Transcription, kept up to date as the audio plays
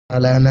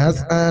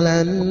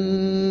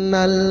فلنسألن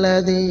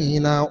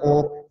الذين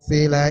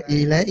أرسل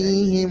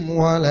إليهم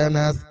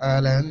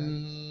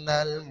ولنسألن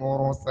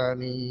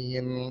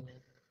المرسلين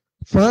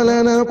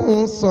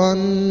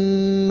فلنقصن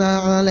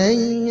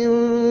عليهم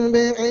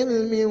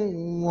بعلم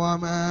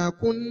وما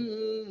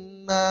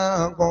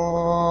كنا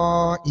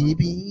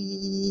غائبين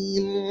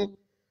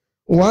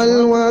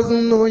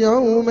والوزن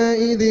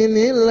يومئذ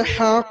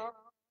الحق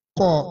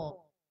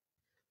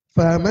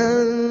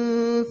فمن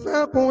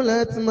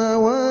ثقلت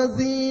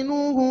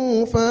موازينه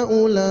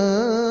فأولئك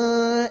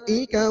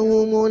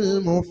هم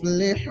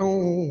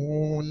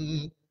المفلحون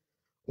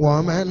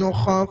ومن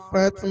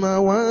خفت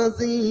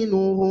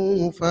موازينه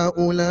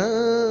فأولئك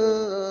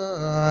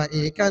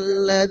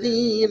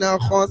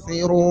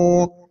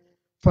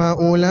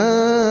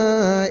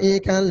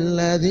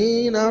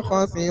الذين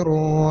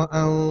خسروا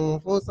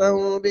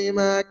أنفسهم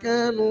بما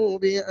كانوا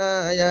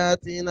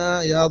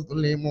بآياتنا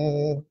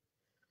يظلمون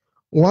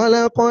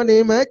ولقد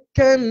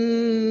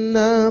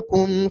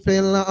مكناكم في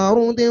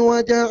الأرض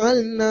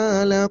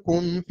وجعلنا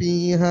لكم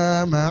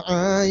فيها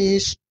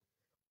معايش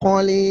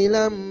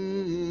قليلا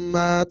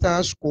ما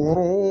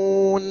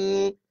تشكرون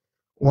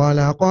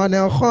ولقد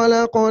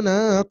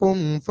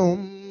خلقناكم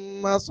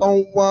ثم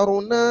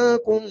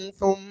صورناكم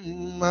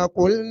ثم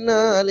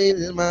قلنا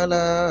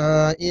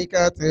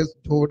للملائكة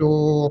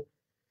اسجدوا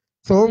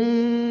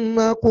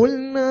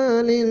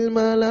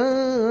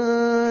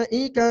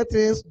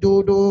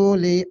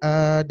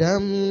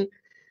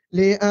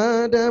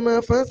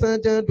لآدم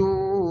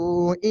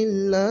فسجدوا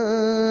إلا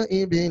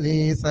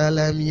إبليس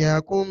لم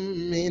يكن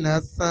من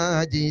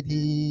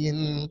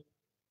الساجدين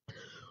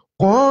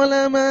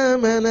قال ما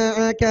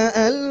منعك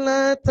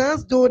ألا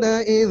تسجد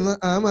إذ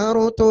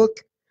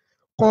أمرتك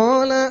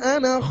قال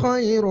أنا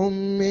خير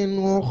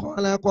منه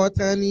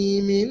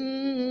خلقتني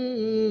من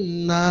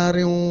نار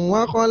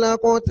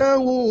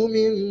وخلقته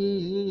من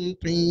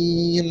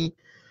طين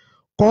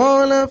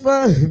قال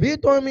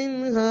فاهبط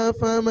منها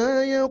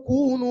فما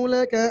يكون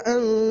لك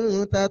أن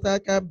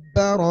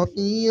تتكبر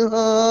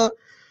فيها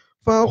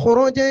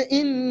فاخرج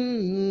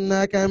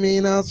إنك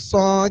من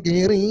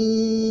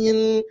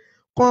الصاغرين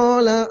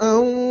قال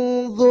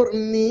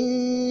أنظرني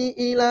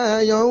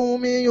إلى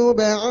يوم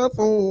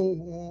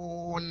يبعثون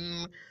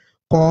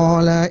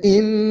قال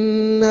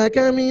إنك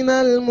من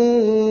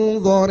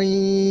المنظرين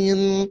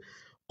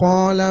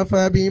قال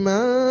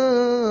فبما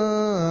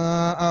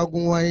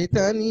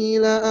أغويتني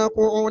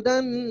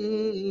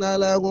لأقعدن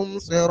لهم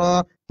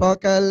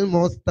صراطك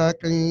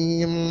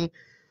المستقيم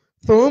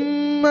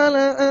ثم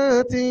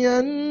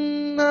لآتينهم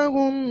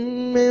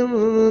من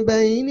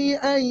بين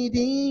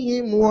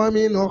أيديهم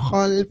ومن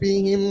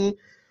خلفهم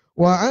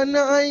وعن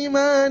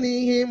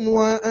أيمانهم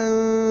وعن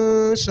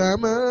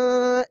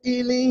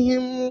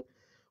شمائلهم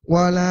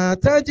ولا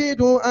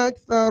تجد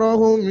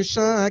أكثرهم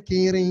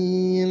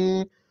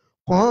شاكرين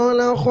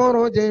قال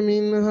خرج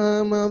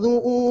منها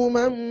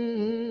مذءوما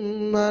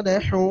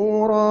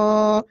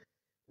مدحورا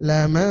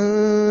لمن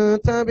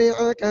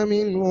تبعك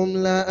منهم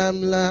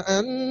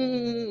لأملأن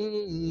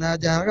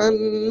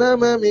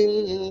جهنم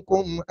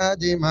منكم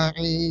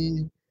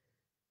أجمعين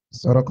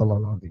صدق الله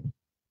العظيم.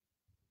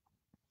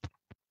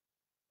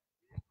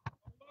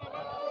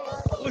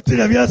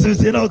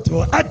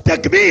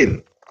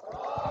 التكبير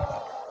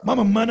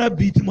ماما مانا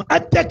بيتم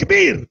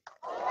التكبير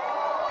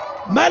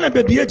مالا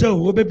ببيجا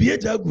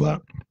وببيجا أقوى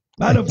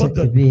مالا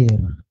فضل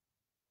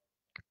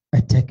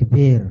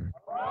التكبير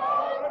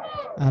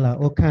ala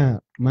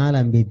oka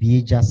malam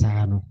bebi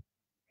jasano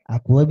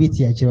akwa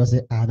biti achiro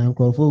se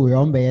anankofo we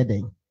on beye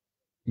den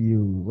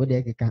you wo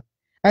de keka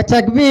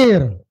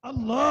atakbir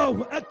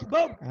Allahu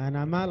akbar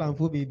ana malam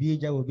fo bebi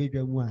ja wo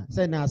bedwa mu a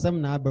se na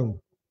asem na abaw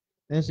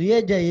enso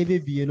ye ja ye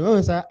bebi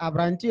no sa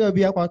abranti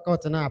obi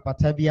akwakot na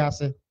apata bi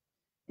ase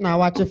na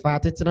wache fa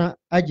tetena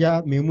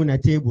aja memu na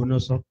table no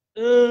so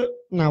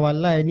na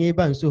wallahi ni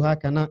ba nso ha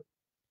kana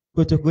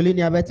kotokoli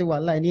ni abeti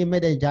wallahi ni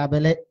mede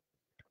jabele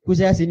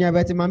kusia sini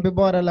abeti mampe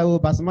bora la o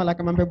basmala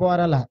ka mampe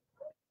bora la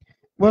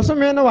woso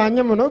me no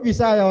wanyem no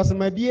bisa ya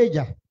osma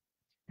bieja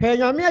he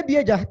nyame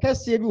bieja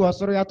kase bi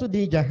wosoro ya to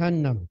di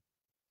jahannam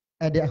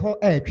ade ho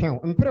twen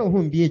mpre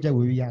ho bieja wo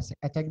wi ase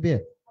atakbir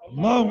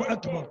Allahu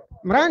akbar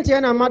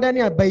mranti na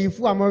madani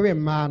abayifu amowe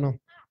mma no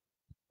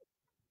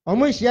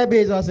omo hia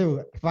bezo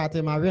se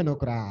Fatima we no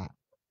kra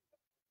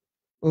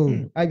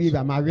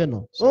abiba ma we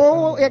no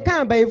so e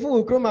kan abayifu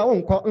okroma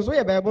wonko nso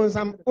ye bebo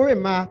nsam we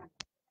mma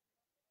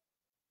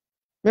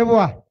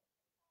meboa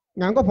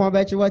nyankopon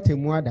ba chi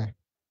watemu ada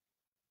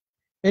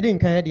edi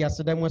nkan ye de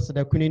aseda mu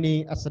aseda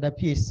kunini aseda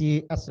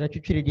PSC aseda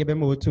twitwire de be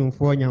ma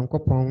otumfo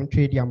nyankopon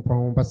twedi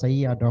ampon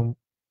basayi adom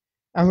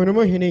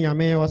ahonomo hene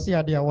nyame wose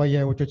ade a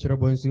woye wotwetwere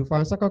bonsu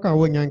fa nsakaka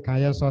wo nyanka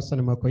ye so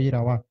asene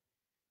makoyira wa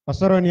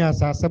osoro ni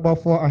asase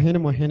bofo ahene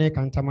mo hene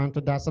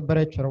kantamanto da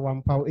asebere twere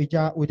wampaw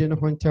eja odi no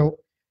hontew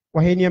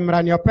wahene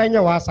mra ne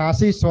opanya wa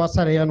asase so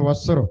asare ye no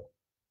osoro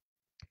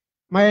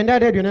mayenda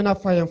de dune na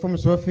fa yemfom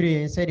so firi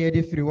en se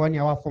de firi woni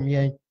awafom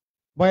yen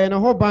boye no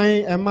ho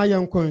ban ema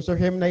yenkon so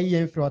hwem na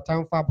yen firi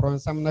otamfa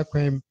bronsam na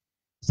kwam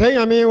Say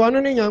yami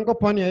wanu ni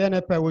Nyankopon ye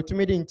ne pe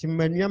wotumi di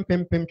ntimanuam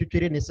pempem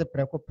twitwiri ne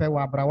sepre ko pe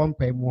wa bra won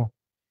pe mu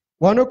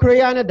wanu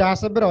kroya ne da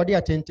se bre odi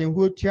atenten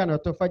hu otua na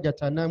to fa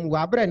jatanam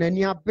wa bra na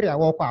ni abre a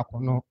wo kwa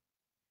akono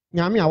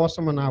nyame a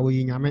wosom na wo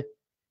yi nyame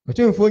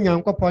otumfo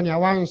Nyankopon ya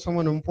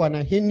wansom no mpo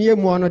na henie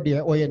mu ono de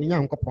o ye ne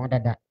Nyankopon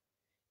dada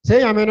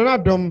say yami no na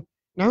dom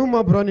na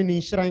huma bro ne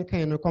nshran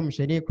kan no kom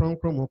hwede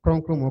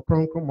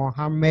kronkron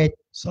Muhammad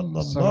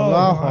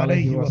sallallahu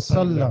alaihi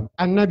wasallam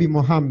annabi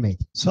Muhammad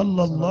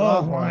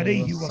sallallahu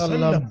alaihi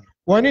wasallam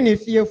wani ne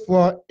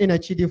fiefo ina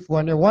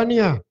chidifo ne wani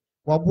a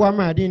waboa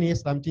ma ade ne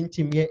Islam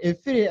tintim ye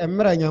efiri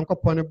emra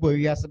Nyankopon bo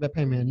wiase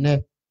bepem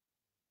ne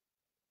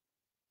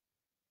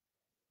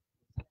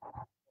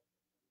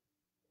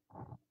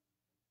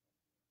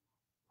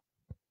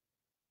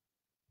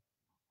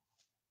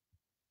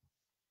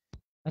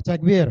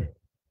atakbir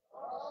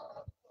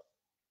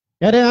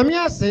yade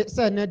amia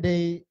se ne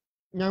de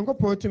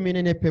Nyankopon tumi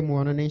ne pemu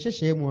ono ne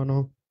hyehye mu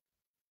ono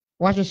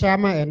wahyehyɛ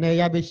ama ene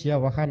ya behia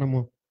wo ha no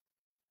mo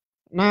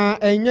na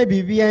enye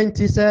bibia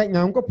nti se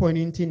Nyankopon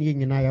nti ne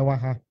nyina ya wa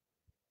ha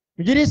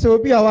mjiri se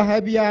obi a wa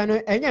ha bia no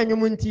enye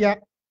anwom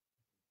ntia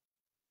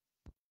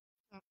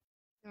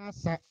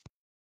asa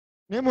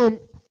nemo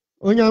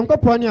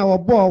Onyankopon a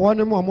wobo wo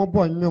ne mo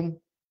bo nwom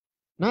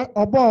na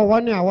obo wo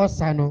ne a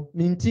wosa no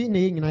ne nti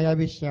ne nyina ya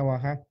behia wa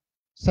ha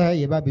se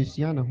ye ba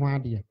besua ne ho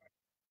ade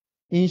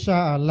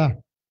insha Allah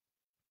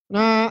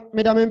na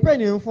medam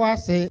mpanimfo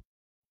ase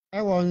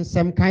ewo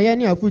nsem kaye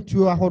ne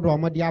afutuo ahodo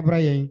omode abra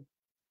yen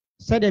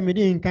sede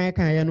medi nkan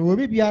kan ye no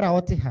obi biara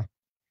wote ha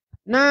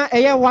na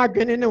eye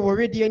wadwene ne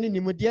worede ne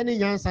nimde ne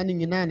nyansa ne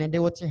nyina ne de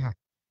wote ha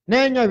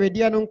na enya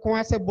wede no nko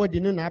ase body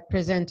no na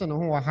present no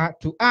ho ha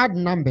to add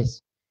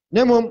numbers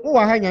ne mom wo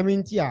ha nyame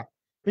nti a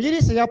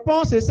mejiri se ya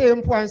pon se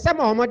mpo ansem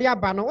a omode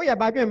aba no wo ye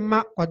badwe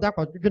mma koda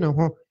kodwene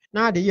ho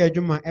na ade ye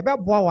adwuma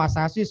ebeboa wa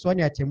asase so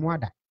ne atemu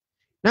ada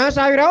na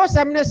so awere wo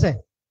sem ne se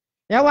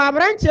ya wa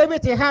abranche bi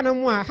te ha no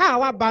mu a ha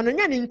wa ba no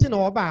nya ne nti na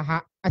wo ba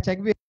ha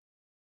achagbe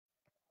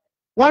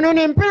wanu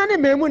ne mpena ne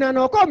memu na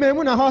no ko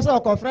memu na ho so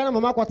ko fra na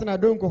mama kwotena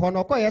donko ho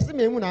no ko yesi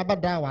memu na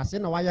abada wa se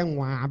na wa ye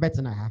nwa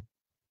abetena ha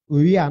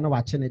owi a na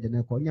wa che ne de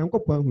ne ko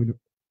Nyankopon ahunu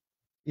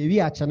ewi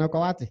a che ne ko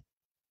wate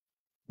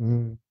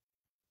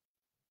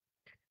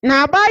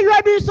na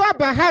abayua bi so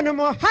aba ha no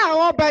mo ha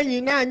wo ba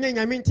nyina anya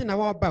nyame nti na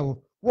wo ba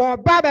wo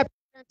ba be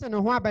present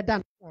no ho abeda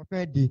na wo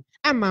fa di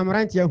ama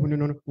mranti ahunu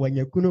no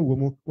wanya kuno wo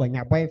mu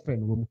wanya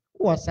boyfriend wo mu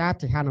wo sa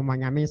ate ha no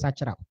nyame nsa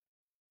kyera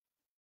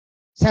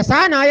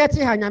sasa na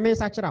ayati ha nyame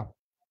nsa kyera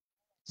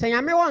se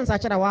nyame won nsa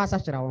kyera wa nsa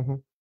kyera wo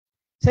ho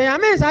se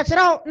nyame nsa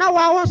kyera na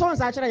wa won so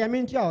nsa kyera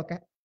nyame ntia oka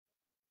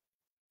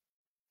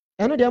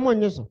eno de mo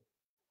nyeso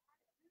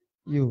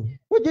yo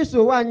wo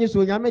jesu wa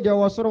nyeso nyame de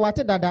wo soro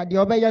wate dada de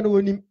obeya no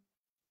wonim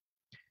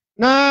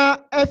na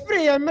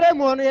efri emre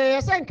mo no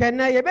ye senke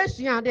na ye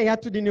besua de ya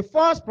to the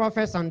false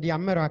prophets and their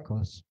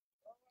miracles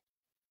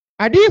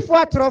adifo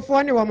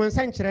atrofo ne wo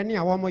nsankyere ne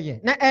a wo moye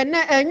na ene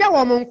enye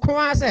wo nko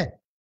ase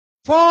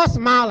false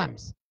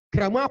malams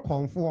kramu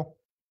akonfo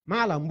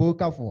malam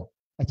bokafo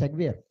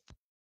achagbir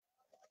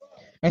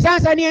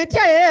esansa ni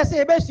entia ye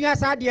se besua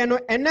sa de no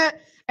ene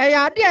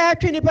eya de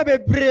atwe ni pa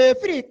bebre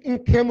free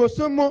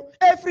nkremosumu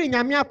efri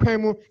nyame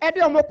akwan mu e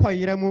de omo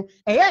koyere mu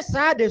eye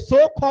sa the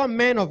so called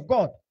men of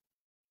God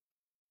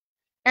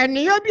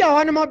eni obi a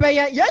wono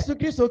mobeye Yesu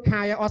Kristo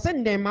kan ye o se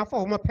ndemma fa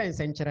wo mo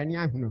pensenkyere ne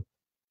ahuno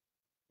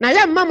na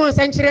ye mama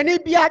nsankyere ne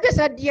bia de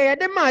se de ye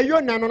de ma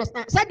Yona no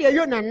se de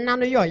Yona nna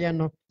no ye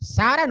no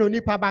sara no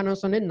nipa ba no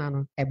so ne nna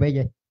no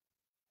ebeye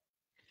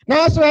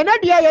na so ena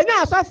de ye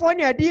nya asafo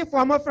ne adifo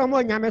amofra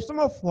mo nyame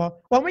somofo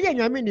wo mo ye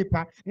nyame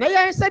nipa na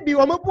ye nse bi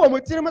wo mo bu wo mo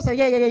tiri mo se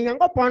ye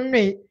Nyankopon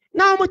ne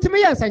na mo timi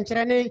ye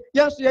nsankyere ne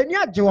ye so ye ni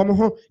age wo mo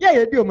ho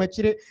ye di wo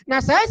makire na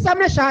sa esam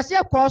ne hyase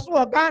koso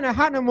wo Ghana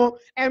ha no mo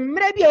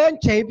emre bi ye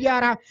nkyai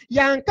biara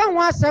yanka ho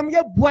asam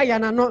ye bua ya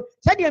na no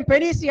se de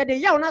mpani si ye de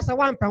ye wo na sa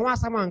wampa ho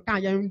asam anka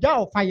ye ngja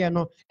wo fa ye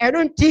no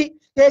eno nti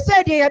te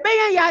se de ye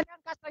beye ya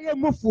nkasa ye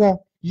mufo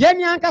ye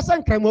ni ankasa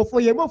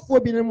nkramofo ye mofo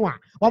bi ne mu a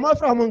wo mo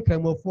fra mo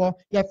nkramofo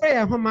ye fra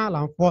ye ho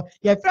malamfo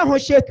ye fra ho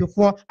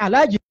shekifo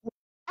alaji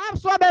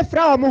abso be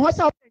fra wo mo ho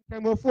sa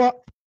nkramofo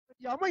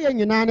ye mo ye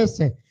nyina ne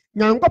se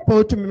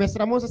Nyankopon tumi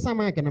mesra mo sesa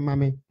ma ke na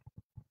mame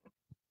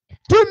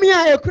tumi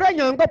a ekura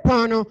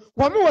Nyankopon no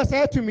wo mo wo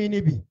sa tumi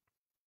ni bi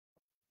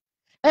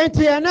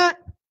enti ena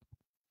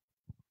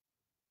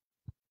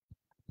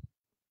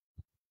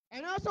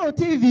so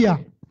TV a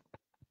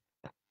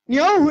ni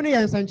ohunu ye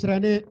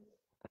nsankyerane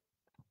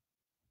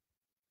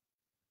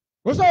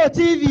wo so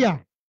TV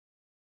a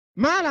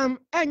malam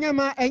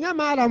enya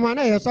malam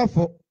ana ye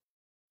sofo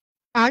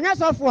anya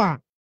sofo a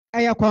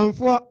eye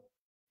konfo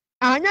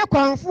anya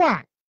konfo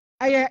a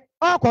eye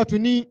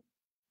okotuni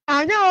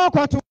anya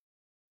okotu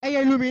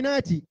eye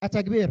Illuminati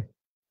atakbir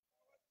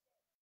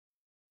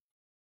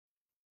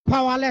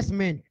powerless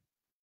men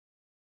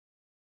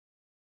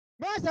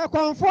basa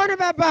konfo ne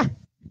baba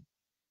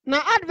na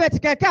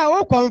advert kaka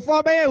o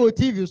konfo be o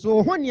TV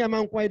so ho ne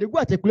man kwa de gu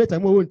articulator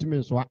mo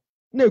wontumi so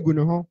na egu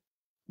ne ho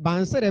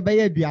bansere be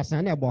ya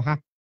duasa na ebo ha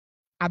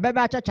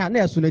abeba chacha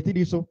na esunati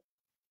di so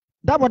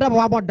Double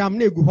about dam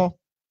negu ho.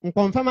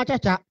 Confirm a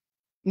chacha.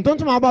 Don't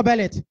know about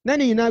bellet.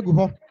 Nanny nagu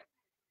ho.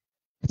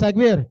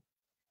 Sagwir.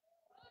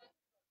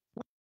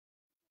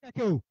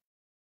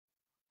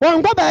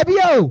 One go baby.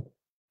 Oh.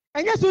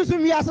 And yes,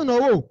 soon we ask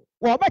no.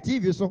 Well, but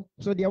TV so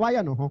the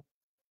wire no ho.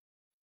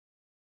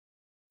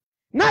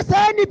 Na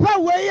say nipa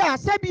we ya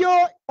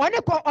sebio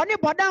oni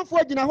bodan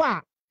fo gina ho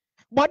a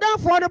bodan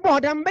fo no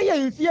bodan be ya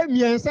mfie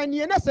miensa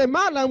nie na say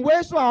Mallam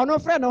we so a ono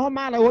frɛ no ho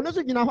Mallam ono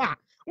so gina ho a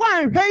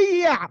wan hwɛ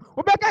yi a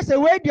obeka say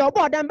we dia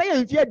bodan be ya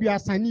mfie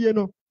aduasa nie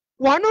no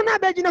wano na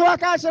be gina ho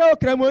aka hyerɛ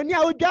okramoni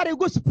a odware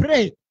go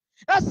spray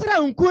esra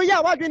nku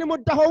ya wadwene mu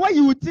da ho wa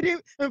yi utiri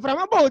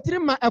mframa ba utiri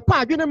ma ekwa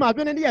adwene ma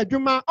adwene ne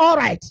adwuma all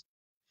right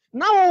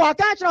now we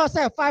aka hyerɛ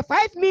say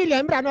 5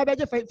 million bra na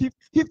obeje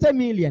 50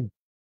 million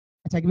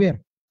atagber.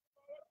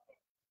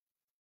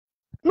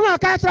 No, I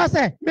can't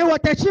say, me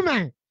what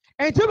Tachima.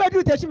 And two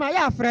bedroom Tachima,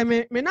 ya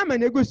frame me na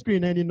man a good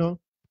screen, and you know.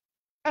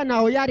 And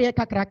now Yari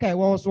Kakraka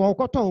was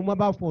Wakoto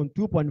mobile phone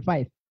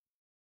 2.5.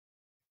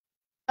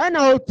 And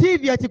now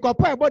TV at the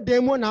copper, but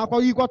demo now,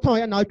 you got on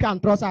and I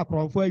can't trust our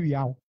crown for we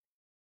are.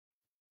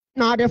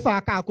 Now the far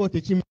car go to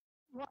Chim.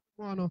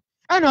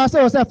 And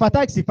also say for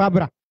taxi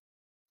Fabra.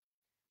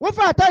 What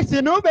for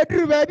taxi? No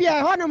bedroom, baby.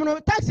 I want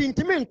to taxi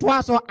into me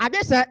twice. So I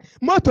guess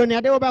motor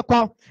near the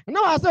overcall.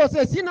 No, I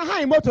say, see, no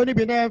high motor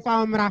be there,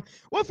 farmer.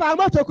 What for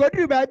motor could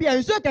do, baby?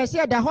 And so can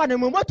say the honey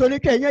motor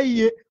can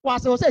ye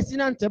was also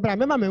seen on Tebra,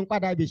 Mamma and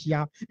Quada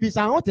Bishia. This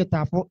are not a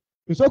tough.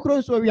 So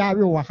close so we are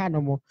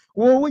Hanamo.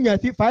 Oh, when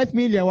you 5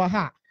 million or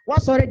ha.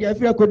 What's already if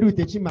you could do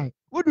Techima?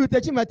 Would do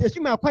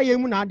Techima, quite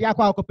moon and the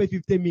aqua pay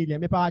 50 million.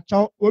 Maybe I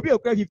will be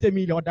okay 50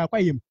 million or that.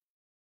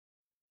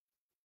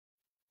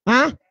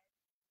 Huh?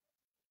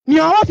 You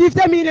have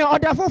 50 million or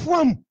the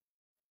form.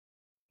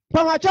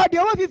 From a child, you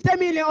have 50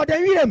 million or the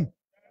William.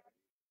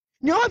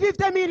 You have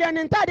 50 million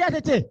in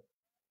Tadiate.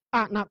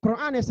 Ah, now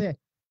Quran say,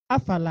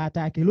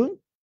 Afalata Kilun,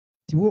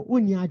 to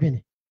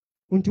Unyagene.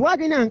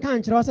 Untuagin and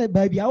can't trust a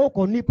baby, I will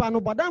call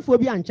Nipano, but down for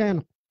be and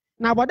China.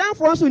 Now, but down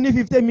for us, we need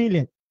 50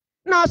 million.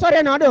 Now, sorry,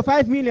 another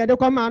 5 million, they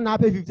come out now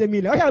pay 50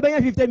 million. I have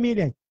 50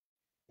 million.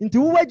 Into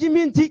what you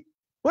mean,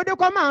 what do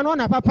come out on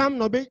a papam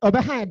no be or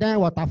behind there,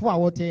 what I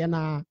for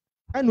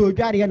and no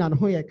guardian and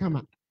who you come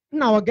up.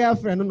 Now, a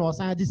girlfriend no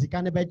sign this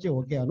kind of bet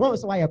you girl. No,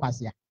 so why you pass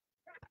here?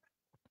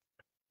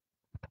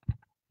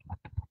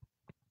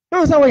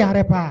 No, so we are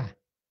a pa.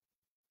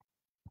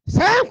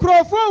 Sam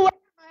Crawford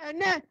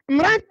and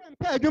Mran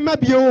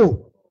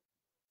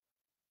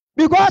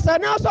because I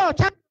now saw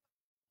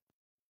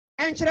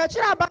and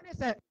Chirachira Bunny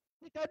said,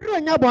 Sikadru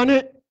and your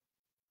bonnet.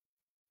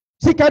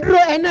 Sikadru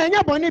and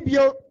your bonnet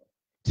bio.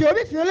 To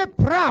be feeling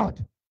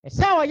proud.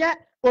 So, yeah,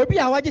 will be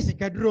our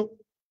Sikadru.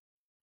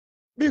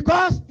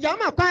 Because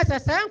Yama Kwan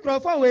says, Sam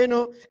Crawford, we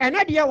know, and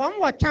idea one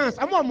more chance,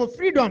 I'm more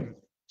freedom.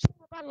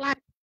 I'm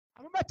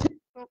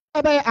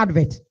about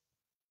advert.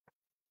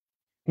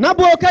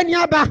 Nabo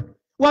Kanyaba,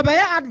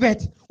 Wabaya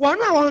advert,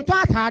 one I want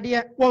to add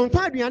here, one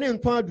time you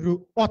and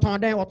Tondru, or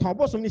Tonda or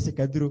Tombos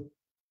Sikadru.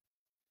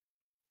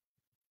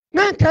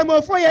 Nan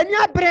come for your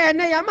near brain,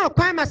 Yama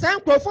Kwan, my Sam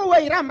Crawford,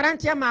 where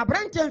Ramrantia, my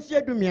branch and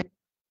fear to me.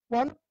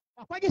 One,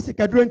 what is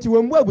Sikadru to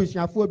a more with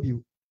your phobia?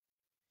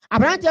 A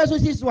branch as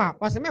this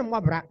was a man,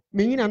 Mabra,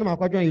 meaning I'm not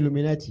going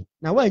Illuminati.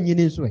 Now, when you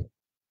need way.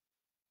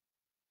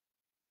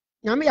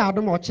 Yami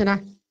Adam or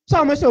China,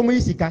 so much so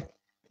Misika.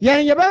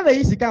 Yan Yababa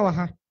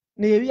Isikawaha,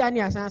 near any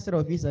answer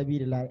of his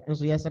ability, and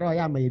so yes, I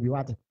am maybe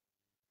what.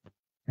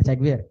 That's a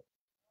great.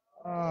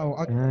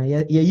 Oh,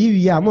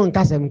 you are among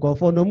Cassam go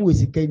for no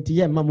music came to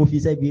Yam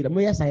Mamufis a bit.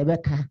 Yes, I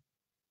bet.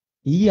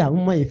 Yeah,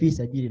 my face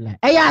a bit like.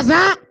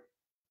 Ayaza!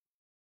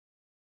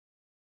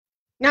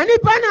 Now,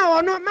 Nipana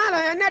or not Mala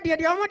and Nadia,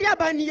 the Omodia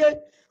Banya,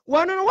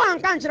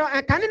 1 country,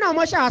 and Canino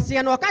Moshasi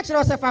and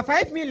Ocatros for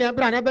 5 million,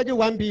 Brana,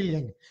 1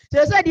 billion.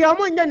 They said the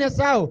Omonjan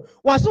Sao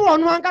was so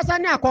on 1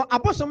 Casanako,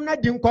 Aposum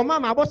Nadim,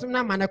 Comama,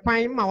 Bosum and a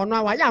crime,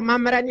 Mawana,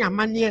 Yamarania,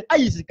 Mania,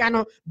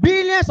 Aisicano,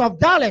 billions of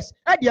dollars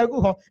at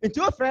Yaguho,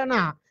 into a friend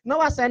now. No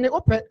one send it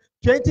open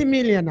 20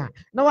 million.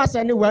 No one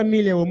send 1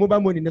 million or mobile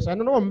money. So I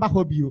don't know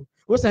about you.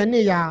 What's a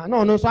near?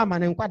 No, so I'm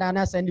an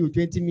Quadana send you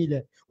 20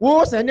 million.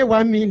 What's any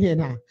 1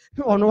 million?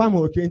 No, no one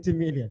more 20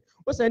 million.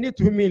 What's any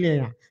 2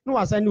 million? No,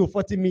 I send you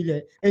 40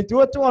 million. And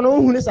to one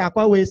who is a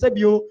way, said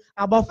you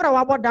about for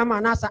our dam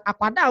and as a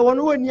quada one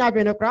who near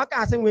been a crack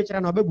as in which I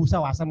know Busa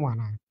or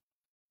someone.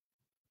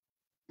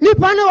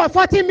 Nipano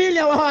 40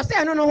 million or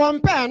say no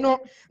 1 pair no.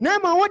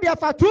 Never would you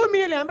for 2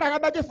 million, but I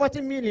bet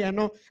 40 million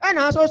no. And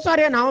I also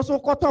sorry and I also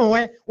cotton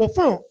way or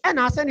phone and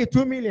I send you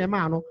 2 million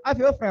man. I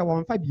feel for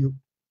 1 for you.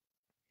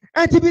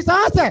 And to be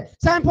said,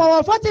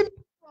 sample 40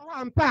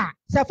 million pa.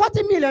 Say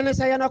 40 million is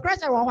a no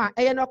crash or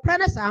a no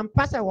crash and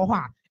pass a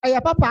wa.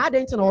 A papa I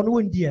didn't know no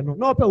dear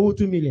no pay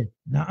 2 million.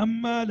 Now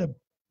I'm Mallam.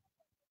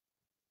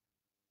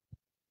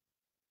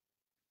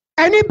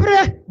 Any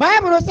prayer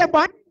Bible say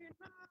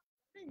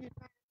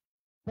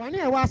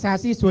one was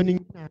as is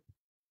winning.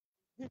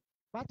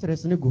 What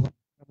is go?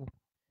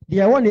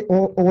 The one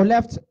or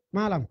left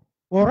Mallam.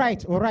 All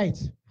right.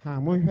 Ha,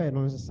 mon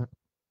nonsense.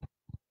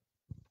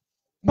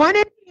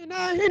 Bonnie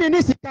na hini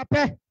ni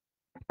sikape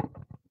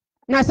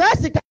na saa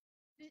sika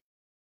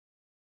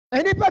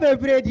enipa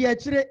bebre di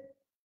akire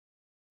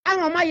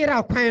anoma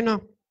yira kwan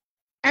no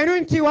enu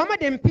nti wo ma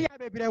de mpia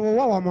bebre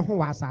wo mo ho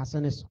wa asase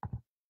ne so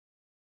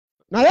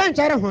na ye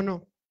nkyere ho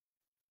no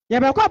ye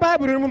be kwa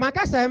Bible mu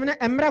makasa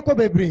emre ko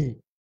bebre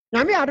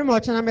na me adom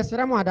ochena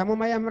mesere mu adamo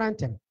ma ye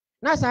mrantem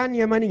na saa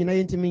niema ni nyina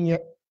yentimi nye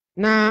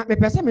na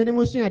mepese me ne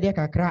mu sua de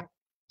kakra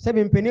se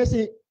be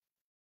mpenesi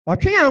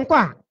otwe anko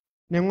a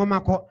ne ngoma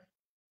ko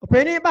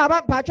openi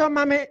baba pacho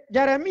mame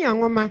Jeremia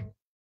ngoma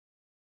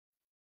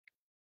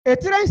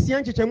etira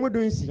nsia nchechemu du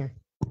nsia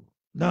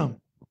Naam.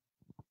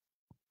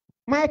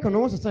 Mike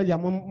no so say ya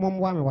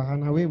momwa me wa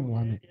na we mu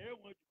ame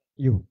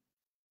yo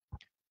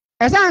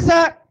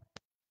esanse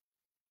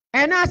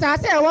ena sa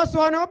se wo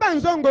so no ba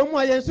nzongo mu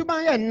ye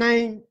nsuban ye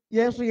nan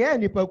ye so ye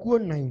nipakuo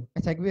nan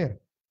etegwer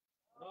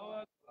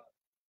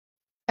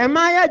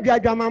ema ya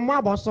dwadwamammo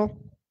aboso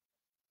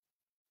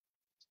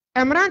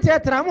emrante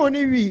tra mo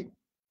ni wi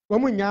wo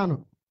mu nya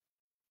no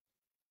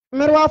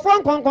merwafo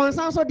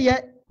nkonkonsan so de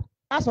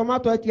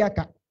asomato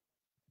atiaka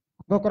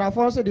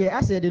bokorafo so de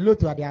ase de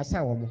lotu ade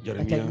asa wo mo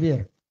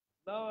etegwer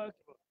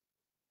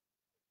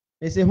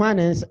ese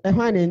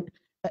hwane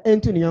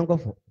entu ni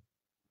yankofo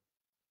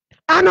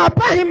ana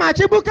pa hima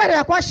chibukare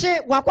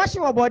akwashi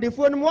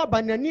wobodifo no mo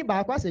banani ba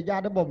akwase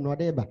jade bob no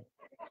de ba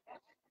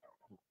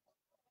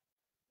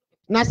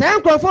na se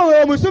yankofo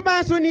wo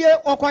musuban so ni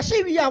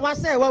okwashi wi a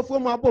wase wafo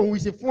mu abon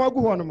wisifo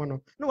agu ho no mo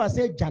no na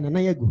wase jane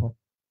na yagu ho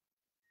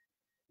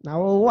na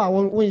wo a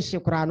wo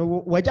nhikura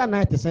no waja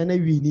na tese na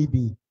wi ni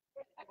bi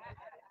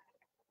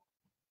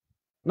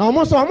na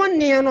omo so omo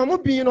ne no omo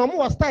bi no omo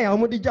wo style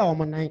omo di ja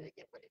omo nan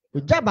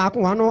uja ba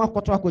ko ano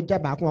akoto akoja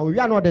ba ko wi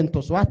ano de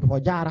ntoso ato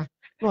jara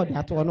na de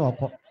ato na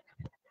okọ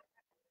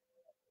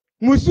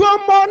musuo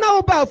mo na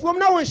wo ba fuom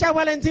na wo hya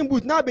Valentine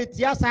boot na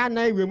betia sa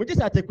na iwe mu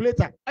just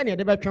articulator ane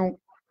de betwen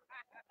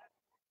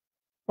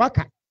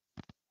waka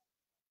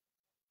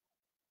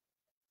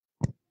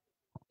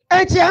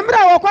enti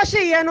amra wo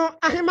kwhye ye no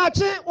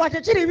ahemache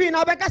wakyekiri wi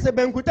na obeka se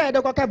bankuta e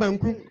de koka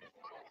banku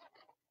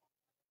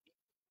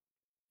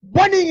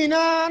boni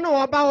nyina na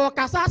wo ba wo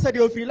kasa ase de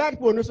ofiri light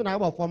pole no so na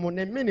wo fom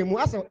ne minimum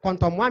ase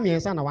kontomo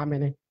amiensa na wa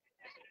mene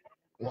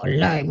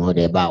wallahi mo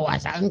de ba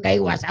wasa an kai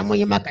wasa mun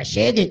yi maka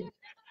shege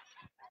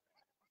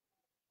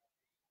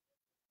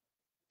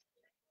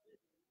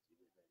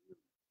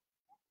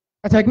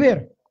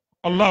atagwir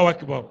Allahu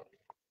akbar.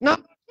 na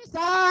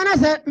sana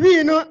se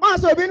wi no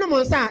so bi no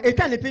mo nsa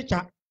etwa ne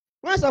picture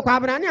won so kwa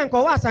abra ne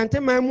anko wa asante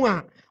man mu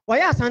a wo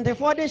ya asante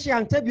fo de hye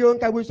anta bi o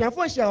nka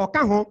busuafo hye o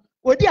ka ho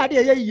odi ade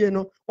ye yiye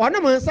no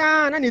ono mo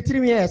nsa na ne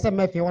tirimi ye se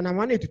mafi wona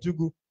ma na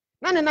etutugu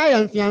na ne na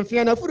ya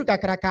mfiamfia na furu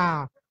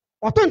kakraka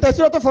oto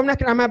ntasiro to fom na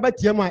krama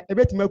batie mu a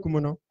ebetima kumu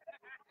no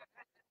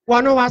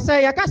wono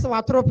wase ya kase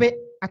watrope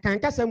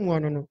akanka se mu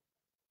ono no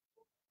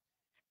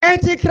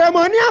enti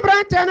kremoni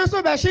abrante no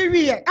so be hye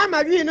wiye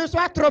ama wi no so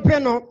atrope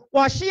no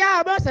wo hye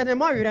a bo se ne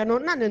mo were no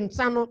na ne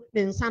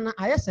nsa na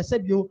ayesese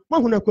bio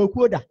mahuna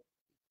kwakuo da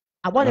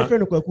abone fre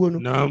no kwakuo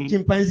no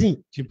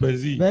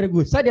chimpanzee very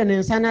good sade ne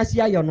nsa na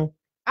si ayo no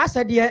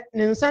asade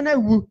ne nsa na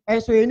wu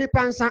enso ye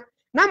nipa nsa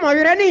na mo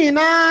were ni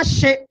na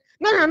hye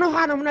na no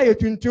hanom na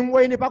yetuntum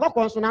wo nipa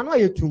kokon so na no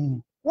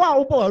yetum wo a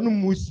wo bo anu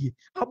musie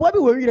abo bi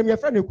wo wire me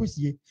fre na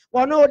kusie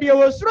wono de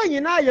wo suro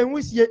nyina ye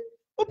nwusie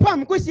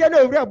upam kusie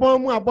na owura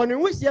bon mu abone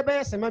nwusie be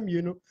yesema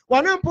mienu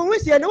wono mpo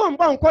nwusie ne wo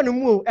mbo nko no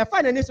mu o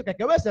efa na ni so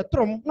keke we se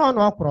trom no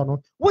no okro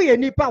no wo ye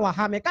nipa wa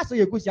ha me kaso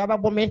ye kusie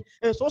ababo me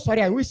enso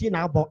sori a nwusie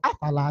na abo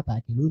afala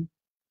ata kilun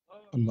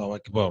Allahu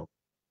akbar.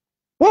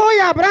 wo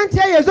ya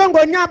branche ye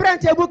zongo nya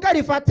branche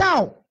bukari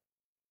fatao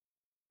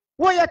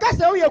wo ye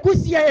kasa wo ye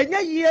kusie enye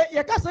yie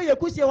ye kasa ye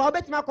kusie wa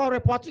betima ko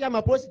report ya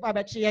ma post pa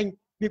be chien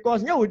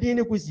because nya odin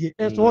ne kusie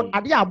so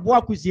ade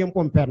aboa kusie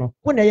mpompe no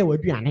wo na ye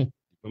waduane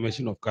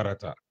Formation of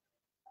character.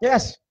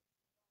 yes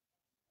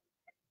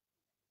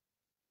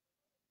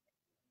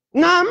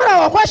na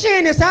mra wo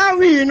kwhye ni sa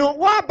wi no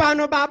wo ba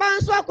no baba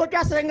nso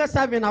akotwa senga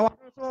 7 na wo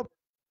nso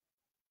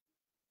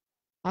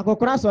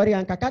akokora sori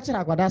anka ka kira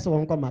akwada se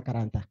won ko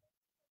makaranta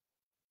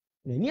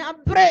ni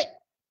abre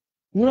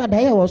nura da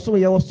ye wo so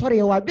ye wo sori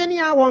ye wa dwene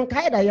ya won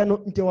kai da ye no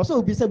nti wo so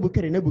obi se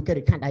bukere na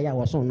bukere ka da ye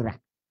wo so nura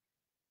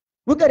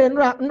bukere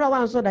nura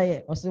wa nso da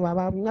ye o se wa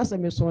ba nya se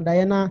me so da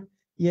ye na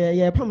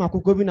ye pam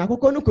akoko bi na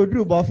akoko no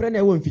koduru bo ofre na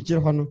e wo mfikyire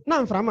ho no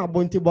na mfra ma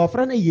bonti bo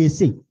ofre na ye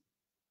se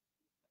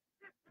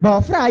bo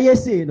ofre aye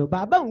se no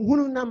baba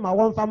nhunu na ma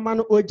won fa ma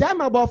no oja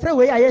ma bo ofre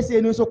we aye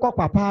se no so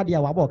kokwa pa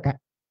dia wa boka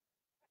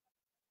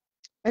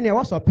ene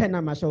wo so pen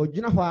na ma sha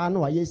ogina ho a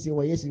no aye se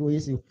wo ye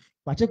se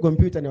wa che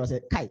computer na wo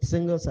se kai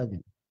single 7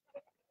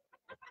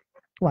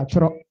 wa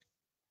choro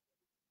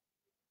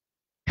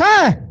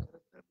ha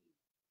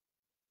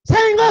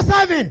single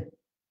 7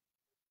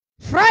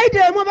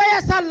 Friday mo ba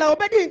ya sala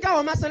obedi nka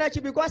wo masala chi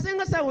because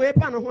single 7 we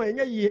pa no ho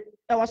enye yie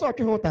e wo so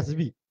otwe ho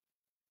tasbi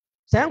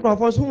say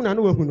nkrofo so hu na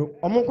no wahu no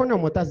omonko na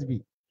mo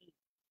tasbi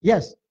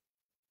yes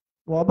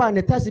wo ba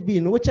ne tasbi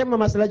no wo che ma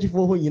masala chi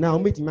fo ho nyina o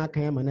metima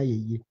kan ya ma na ye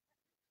yie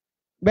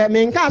But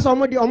me nka so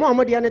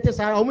omo de ne te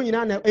sa omo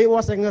nyina na e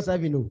wo single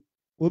 7 no.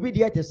 Obi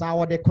de te sa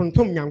wo de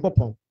kontom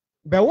Nyankopon.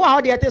 But wo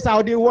a de te sa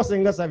wo de wo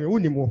single 7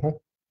 unim wo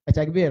ho.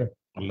 Echagbere.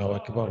 Allahu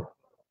Akbar.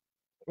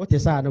 What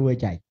is that no way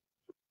jai?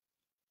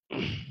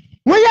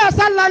 We are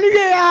salary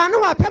no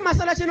wa pema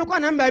selection no kwa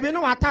na baby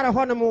no wa tare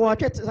ho no mo wa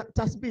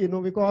tasbi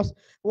no because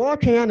wo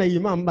twen na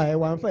imam ba e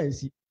wan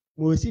fancy.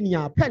 Mo si ni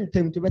a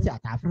pentem to beti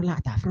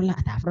atafrela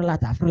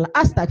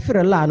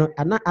astagfirullah no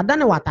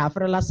adane wa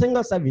atafrela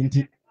single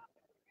 70.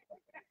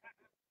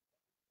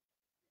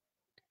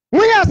 We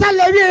are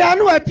salary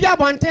no wa pia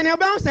bonten e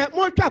ba se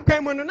mo twa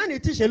kwan mo no na ne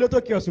ti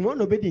sheloto kios mo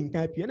no be di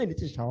nkan pia na ne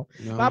ti shawo.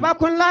 Baba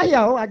kun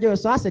lahia o aje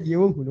so ase de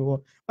wo hu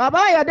no.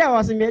 Baba ya de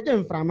was me je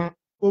mframa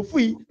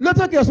ofui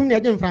loto kios mo ne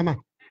je mframa.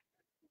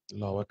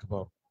 Allahu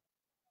Akbar.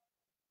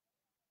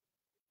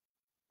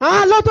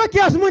 Loto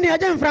kios mo ne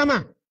je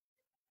mframa.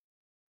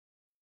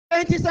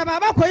 Enti se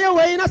baba koye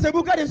we na se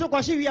bukari so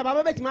kwashi wi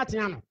baba beti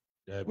matia no.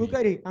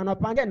 Bukari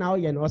anopande na o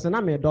ye no so na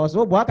me do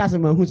so bo aka se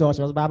mahu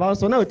so baba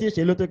so na o ti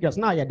she loto kios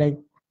na ye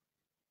den.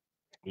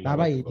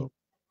 Baba ye di.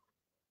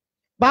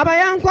 Baba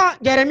yanko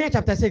Jeremiah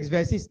chapter 6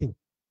 verse 16.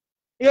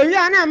 Ewi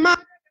ana ma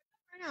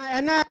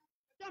na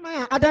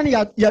adani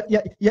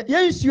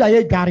ya nsu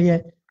aye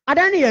gare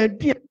adani ya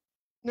dua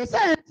na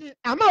say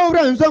ama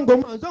owura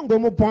nzongo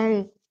mo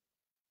pon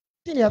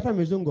ti ne afa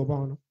me zongo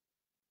bon no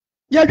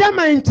ya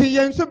dwama nti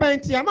ye nsu ban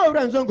ti ama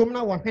owura nzongo mo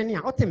na wo hwene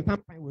a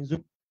otempampan wo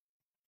nzo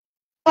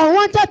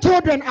unwanted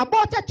children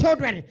aborted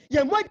children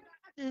ye mo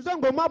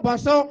nzongo mo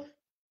boso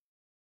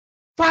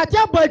fa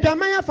ja bo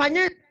dwama ya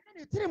fanye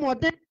ni tiri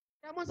modern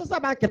ya mo sasa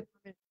ba ke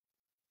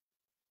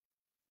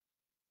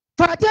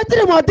fa ja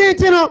tiri modern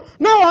ti no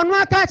onu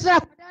aka kira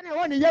kwada na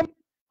wo ni yem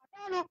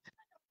no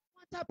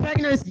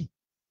pregnancy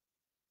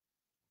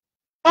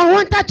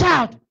unwanted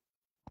child.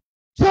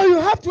 So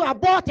you have to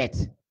abort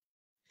it.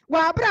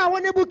 Wabra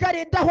wona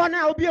bukari da ho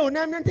na obi o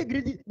na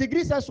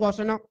degree so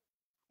so no.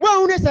 Wa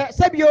unu se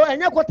sebio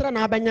enya kotra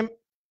na abanyam.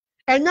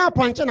 Enya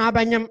ponche na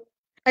abanyam.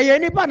 Eye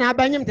nipa na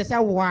abanyam te se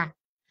wo a.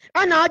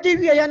 Ana age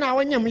wie ye na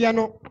wonyam ye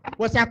no.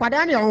 Wo se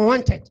akwada na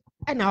unwanted.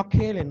 Na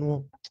okele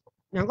no.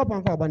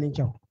 Nyankopon fa obani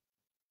ncho.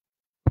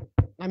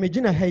 Na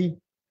megina hai.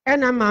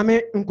 Ena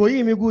mame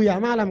nkoyi mi gu ya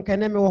Mallam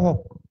kene me wo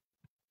ho.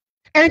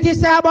 And he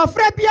said about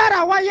Fred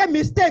Biara why a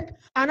mistake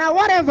and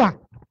whatever.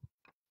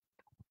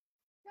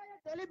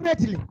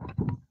 Deliberately.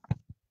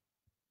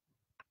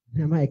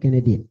 Am I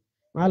Canadian?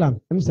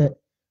 Mallam, I'm said,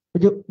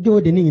 Joe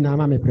Denis na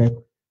mammy prep.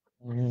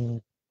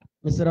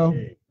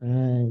 Mr.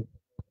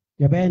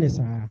 Your Ben is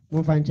a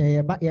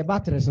Mufancha, but your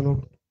batteries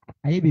no.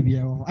 I be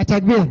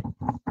attack beer.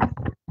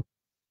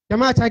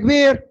 Come attack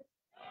beer.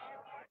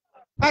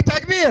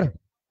 Attack beer.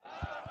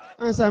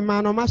 And some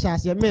man of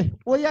Mashas, you may.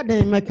 Oh, yeah,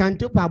 they make can't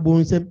to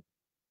paboons him.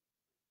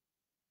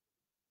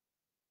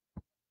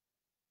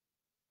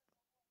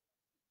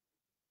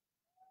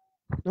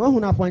 No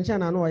huna poncha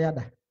na no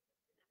yada.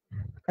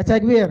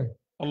 Atagwir.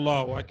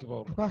 Allahu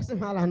Akbar. Kwase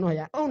mala no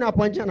ya. Huna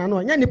poncha na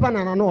no nya nipa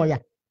na no ya.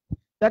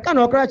 Da ka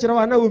no kra kire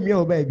wa na umi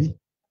o baabi.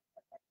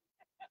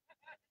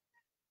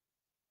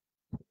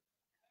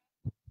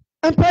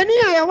 Ampani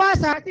ya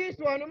wasa ati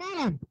so no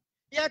Mallam.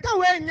 Ya ka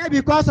we nya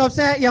because of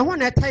say ye ho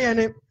na taye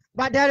ne.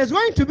 But there is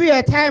going to be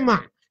a time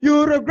you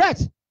will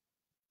regret.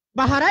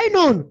 But had I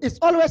known, it's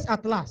always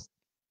at last.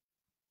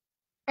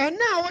 And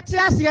now what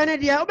you see any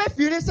day, we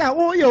feel say,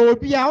 oh, you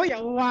be a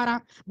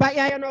wara, but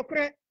ya no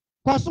cre,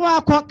 Koswa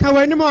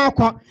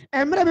Kawanimo,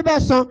 and maybe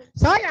Besson,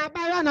 so I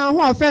buy now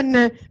who offend,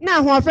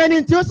 now who offend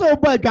into so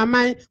bad,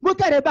 Gamai,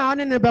 look at a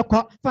bound in the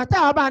beko,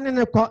 Fata ban in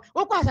the court,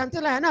 of course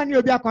until I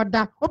knew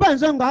Biakoda,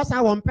 Obanzongas,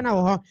 I won't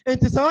penal,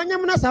 and to so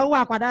Yamasa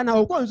Wakadana,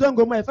 or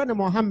Gonzongo, my friend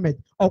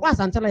Mohammed, or was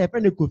until I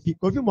friend Kofi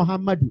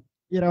Mohammed,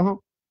 you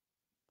know.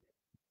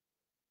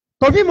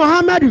 Kofi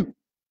Mohammed.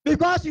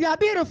 Because you are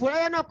beautiful,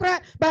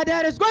 but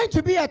there is going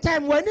to be a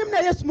time when you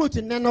are smooth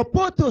and no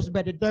photos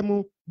by the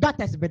demo, that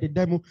is by the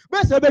demo.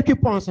 But so be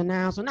keep on so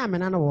now, so now I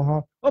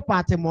know how.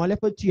 Party more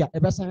left for 2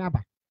 ever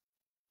saba.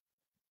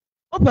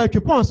 Open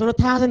keep on so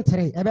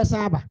 1,003 ever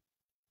saba.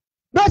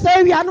 But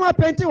say we are no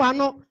plenty one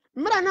no.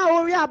 Mra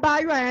na we are buy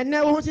you and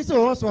no one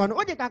so so on.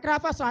 O de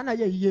kakra fa so na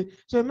ye.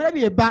 So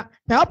maybe a back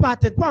help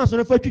party pon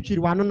so for 2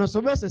 one no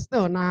so we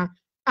still na.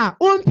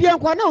 Pien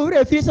kwa na we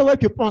refuse so we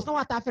keep on so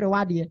what after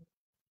what dey.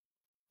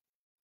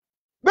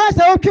 But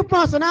the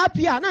occupants and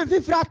appear, and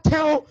Vifra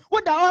tell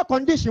what the all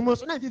condition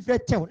was not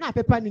Vifra tell, not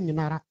a panning in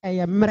Nara.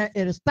 It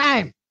is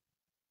time.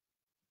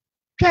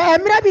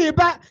 Maybe,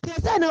 but they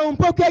say no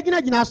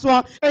Pokegina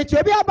so, and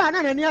to be a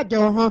banana near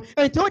Joe,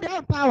 and to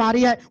the power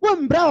here,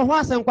 one brown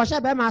horse and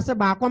Quashaba Master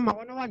back on my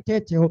 1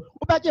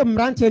 but you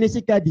run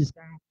Tennessee this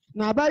car.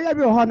 Now, by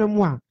every honor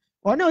more,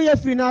 or no, your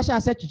free now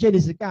shall set to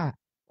Tennessee car,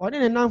 or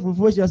in a non for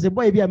voice as a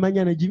boy be a man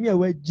and Jimmy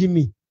away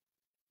Jimmy.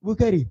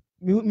 Bukari.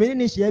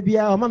 Many share be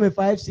our mamma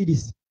 5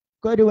 cities.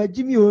 Because they were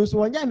Jimmy was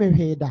one yammer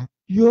header.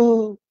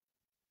 Yo,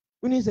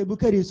 when is a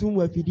Bukari soon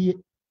were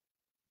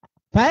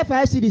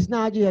 5 cities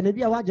now, and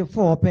maybe I watch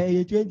 4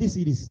 pay 20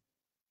 cities.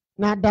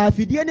 Now, that if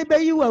you didn't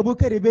pay you a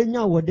Bukari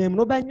Benya or them,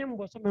 no banyam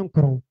was some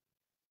crown.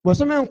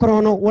 Bosome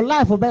nkrono wo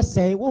life best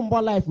say wo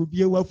mbo life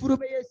bi e wafuru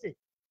be yese.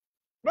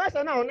 No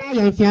say na ona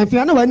ya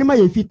mfiamfia na wani ma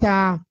ye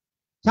fita.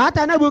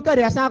 Sata na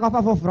bukari asa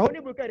akwa foforo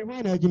oni bukari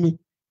hwan na adwumi.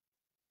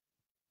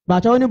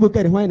 Ba cha oni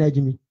bukari hwan na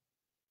adwumi.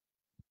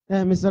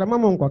 Mr.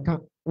 Mama nkoka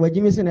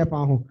wajimi se na fa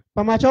ho.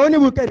 Pa ma cha oni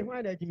bukari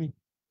hwan na adwumi.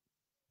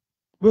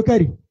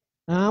 Bukari.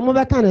 Mo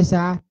be kan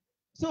sa.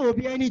 So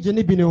obi ani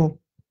gye bi ne ho.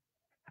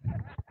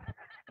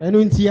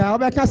 Enu ntia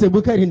obeka se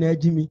bukari na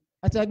adwumi.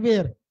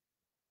 Atagbir.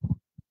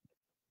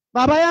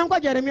 Baba yanko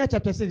Jeremiah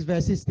chapter 6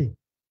 verse 16.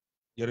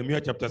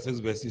 Jeremiah chapter 6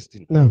 verse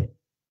 16. No.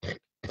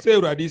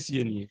 Say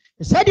radisi ni.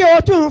 Said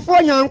you to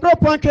for yankro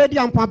ponche di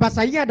ampa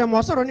basa ye de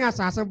mosoro ni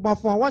asase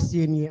bofo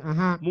wose ni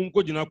aha.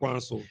 Munko jina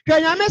kwanso.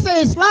 Kenya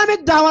say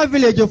Islamic Dawa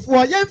village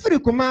for yemfiri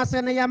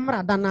Kumase na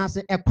yemra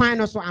Danasi e kwan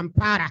no so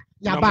ampara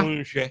yaba.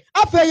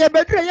 Afa ye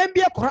bedure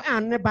yembie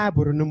Quran ne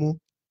Bible no mu.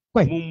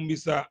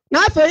 Mumbisa. Na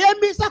afa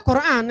yembisa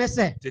Quran ne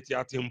se. Tete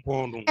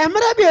atempondo.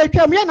 Emre bi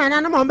etwam ye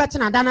nana no mo beti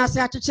na Danasi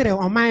akyekyere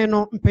oman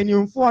no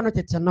mpanimfo no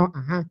tete no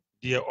aha.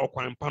 Die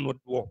okwan pano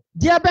do.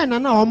 Die be na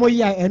omo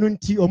ya enu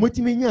nti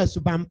omotimi nya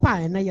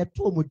subampa na ye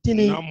to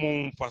omotini. Na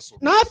mo mfaso.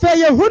 Na afa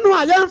ye hunu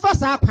a ye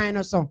mfasa kwan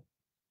no so.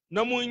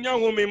 Na munya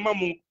home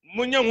mamu,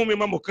 munya home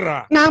mamu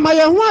kra. Na ma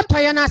ye hu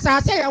atoye na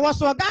asase ye wo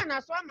so ga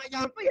na so ama ye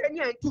mfa ye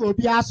nya ntu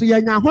obi aso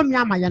ye nya home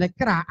ama ye ne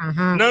kra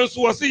aha. Na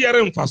nso wose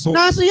yere mfaso.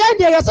 Na so ye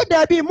de ye se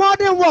da bi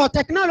modern world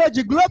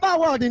technology global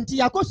world nti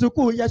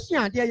yakosuku ye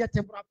sua de ye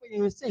tembrafo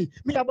ye sei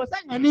me ya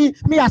bosanyani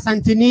me ya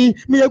santini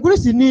me ya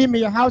gurusini me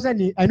ya hausa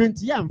ni enu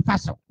nti ya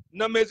mfaso.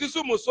 Na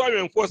mezisu muso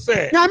anwenfo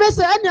se. Na me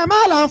se enya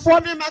malamfo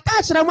me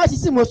maka kire mo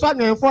asisi muso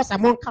anwenfo sa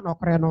mo nka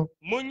nokre no.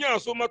 Munya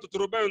so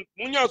matotoroben,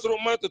 munya so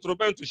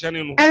matotoroben to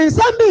hyane no.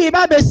 Ensam bi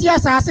ba be si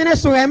asase ne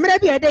so emre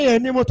bi ede ye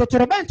ni mo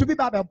totoroben to bi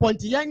ba be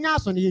ponti ye nya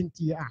so ne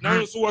nti aha.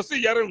 Na nso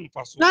wose yere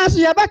mfaso. Na so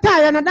ye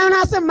beka ye na dan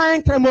ase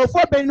man kremofo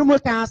ben no mo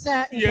kan se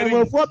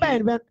kremofo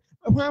ben ben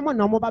hwan mo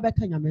na mo ba be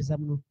ka nyamesam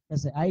no.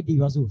 Ese ID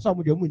waso so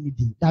mo de mo ni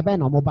di da be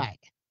na mo ba.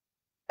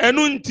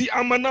 Enu nti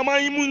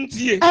amanaman mu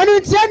ntie. Enu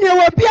nti ne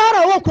wo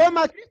biara wo ko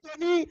ma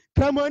kristoni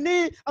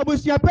kramoni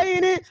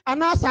abusuapayini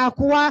anasa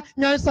akoa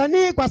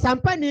nyansani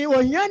kwasampani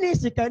ohiani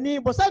sikani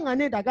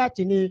bosangani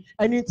dagachini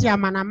enu nti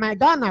amanaman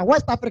Ghana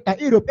West Africa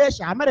Europe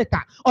Asia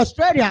America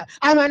Australia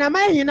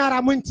amanaman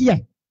hinara mu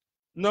ntie.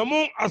 Na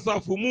mu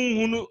asafu mu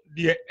hunu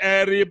de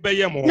ere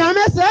beye mo. Na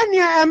me se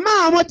nia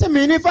ema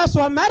amotimi ni fa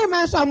so mari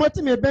man so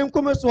amotimi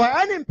benkum so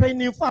ani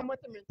mpani fo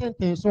amotimi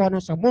tenten so no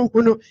so mo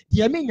hunu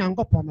de me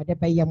nyankopon me de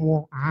beye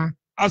mo ah.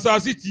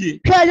 Asase tie.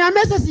 Kenya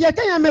me se ye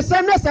kenya me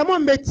se no se mo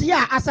mbeti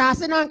a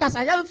asase na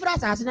nkasa ya mfra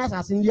asase na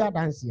asase ndi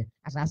adanse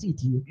asase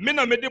tie. Me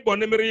na me de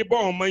bone mere ba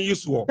oman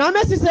yiso. Na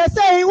me se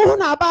wo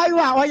na abayo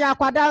a oya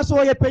kwada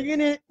so ye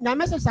panyini na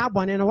me se sa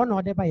bone no wo na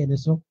ode ba ye ne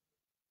so.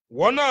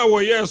 Wona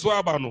wo yeso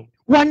aba no.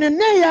 Wone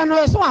ne ye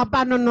no so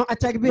aba no no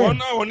atagbe.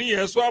 Wona woni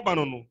yeso aba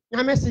no no.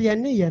 Na me se ye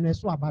ne ye no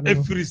so aba no.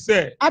 Efiri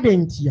se.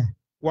 Adentia.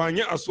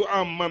 Wanye aso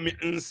amma me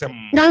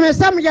nsem. Na me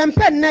sam ye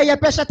mpen na ye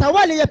peshata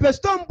wale ye pe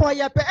stone boy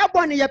ye pe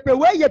ebony ye pe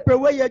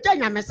we ye ja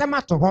nyame sem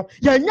ato ho.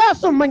 Ye nya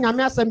so ma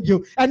nyame asem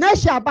bio. E na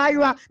hia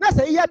bayoa na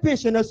se ye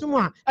pension asum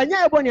a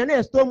enya ebony na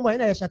ye stone boy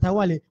na ye shata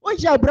wale. O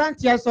hia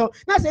brant ye so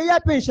na se ye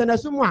pension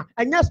asum a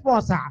enya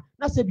sports a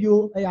na se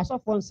bio e ya so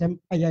fo nsem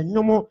e ye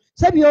nwomo.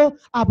 Se bio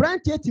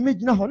abrant ye timi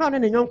gina ho na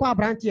ne nyonko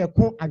abrant ye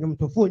ko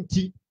anwomtofo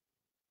nti.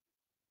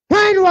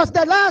 When was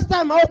the last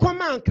time I come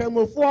man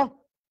kremofo?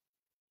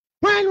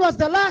 When was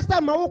the last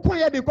time I walked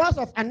here because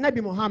of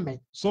Annabi Muhammad?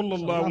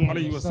 Sallallahu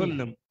alayhi wa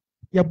sallam.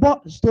 You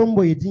bought stone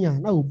boy dinner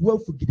now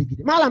for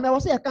gidi. Mallam, I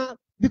was say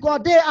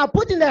because they are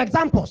putting the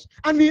examples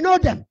and we know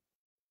them.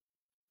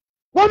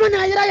 Woman,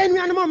 I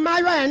animal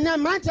Mara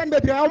and mountain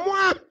baby.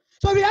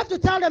 So we have to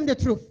tell them the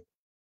truth.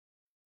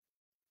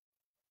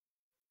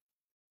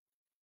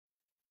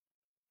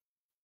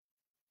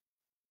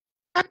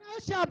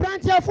 I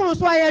branch your phone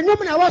so I know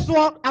I was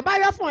so I buy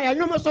your phone, I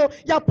know so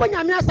you put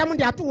your man some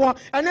there to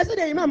and I said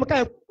the imam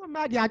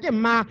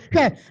can ma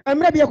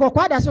I'm ready to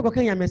quite as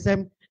okay. I'm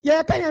some.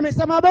 Yeah, can you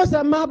some about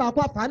some ma about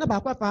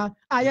fa.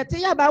 I tell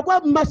you about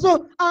what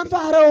maso and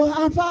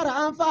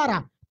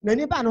fara.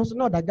 Nani banos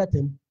no that got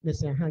him.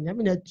 Listen, I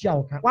mean a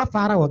joke. What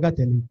fara or got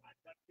him?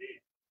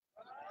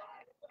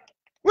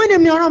 When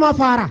him your ma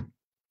fara.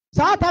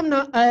 Satam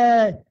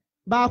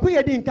ba ku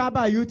didn't cover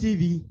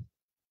UTV.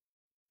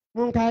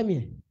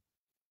 Monkame.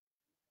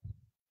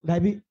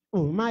 Baby,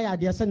 oh, my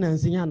idea send and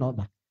sing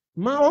another.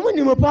 Ma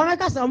only mo pon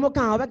ka sa mo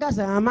kan o ka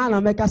sa ma na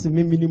me ka sa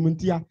me minimum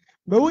tia.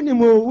 Ba woni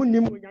mo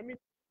nyame.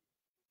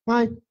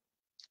 Fine.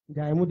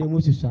 Guy mo de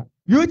mo susa.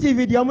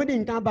 UTV dia mo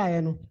din kan ba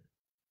ye no.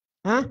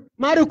 Ha?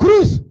 Mario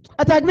Cruz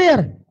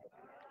atagmer.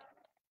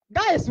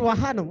 Guys wa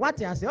hano what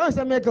you say? On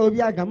say make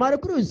obi aga Mario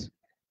Cruz.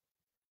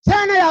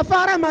 Sana ya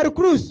fara Mario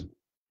Cruz.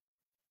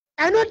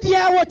 Eno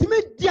dia what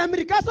me di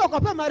America so ko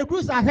pa Mario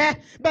Cruz ahwe.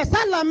 Be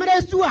sala mere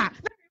su a.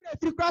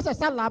 Three crosses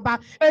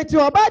salaba eti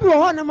oba bi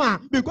ho no ma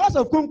because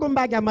of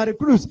kunkumba ga Marie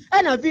Cruz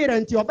and a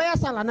virant oba ya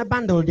sala na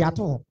bundle dia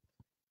to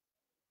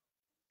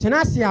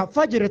tenasia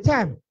fajr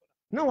time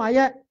no wa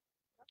ye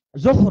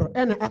zuhur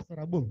and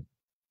asr boom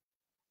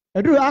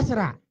Edu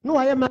asra no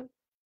wayɛ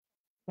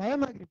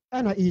Maghrib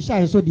ana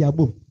isha so dia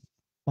bom.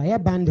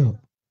 Wayɛ bundle.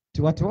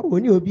 To what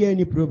woni obi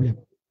any problem.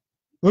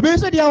 Obi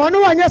so dia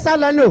wono wanyɛ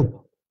sala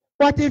no.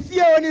 What if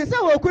you oni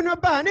sa wo kunu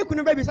ba ne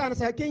kunu ba bi sa na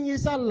sa ken yi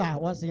sala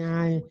was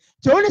yan.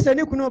 To oni se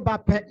ne kunu ba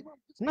pɛ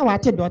na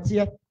wate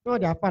dɔteɛ na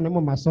ɔde afa ne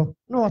mama so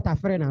na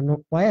wɔtafere na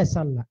no wayɛ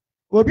sala.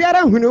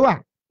 Obiara hunu wa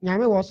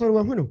nyame wɔ soro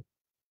wa hunu.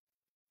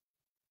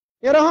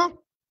 Yero ho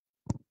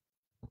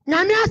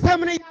Nyame asɛm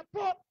no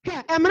yapo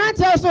ka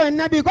emrante so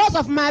na because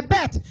of my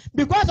bet,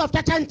 because of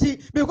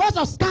chachanti, because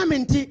of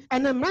scamming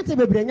and emrante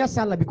bebrenya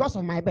sala because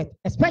of my bet,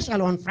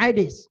 especially on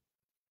Fridays.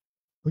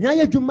 Onya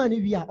ye dwuma ni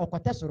wi a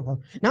okote soro ho.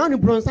 Na oni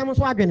bronsam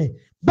so adwene.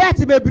 Bet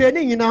bebre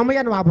ni nyina omo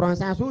ye no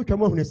abronsan so utwa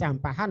mo hunu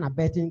sampa ha na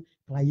betting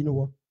play no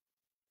wo.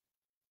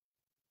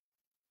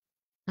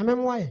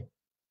 Amem waye.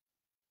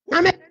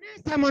 Na me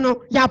asɛm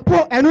no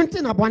yapo enu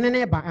nti na bone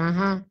ne ba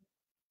aha.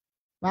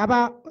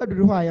 Baba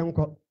oduru ho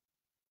ayenko.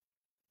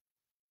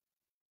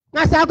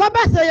 Na sa go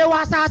ba se ye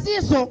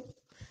wasase so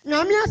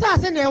nyame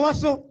asase na ewo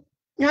so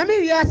nyame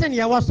wiase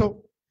na ewo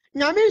so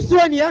nyame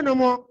nsuo ne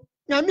enomo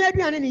nyame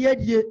aduane ne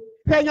yedie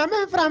hwe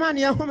nyame mframa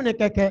ne ehom ne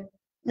keke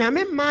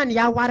nyame ma ne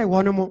ya ware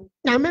wono mo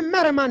nyame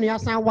mmerema ne ya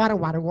san ware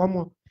wo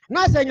mo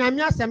na se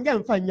nyame asem ye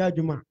mfa nya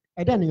adwuma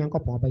ede ne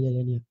yankopon ba ye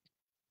ne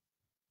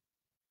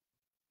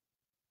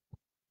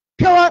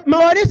kwa ma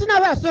wori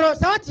sina ba soro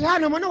sa wati ha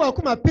no mo na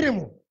wakuma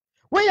pirimu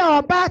we ya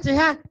oba ti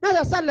ha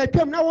na sa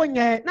latwam na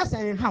wonye na sa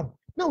haw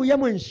na wo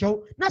yam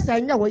nhyew na sa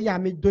nya wo ya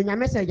me do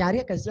nyame se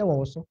yare kase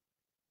wo so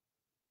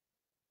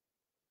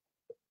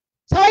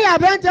so ya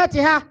benta ti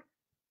ha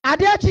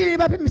ade akiri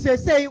ba pim se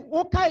sei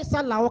wo kai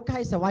sala wo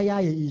kai se wa ya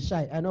ye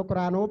ishai eno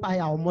kra no ba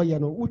ya omoye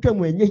no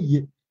utwam anye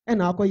yie e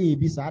na akoye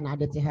bi sa na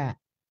ade ti ha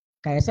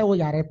kai se wo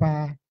yare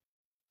pa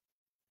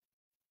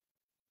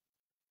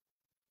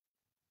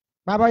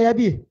baba ya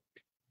bi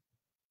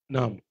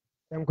Naam.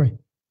 Enkwe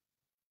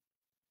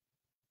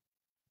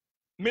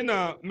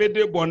Mina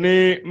mede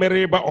bone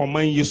mereba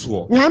oman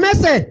yesuo. nyame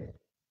se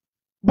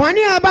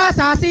boni aba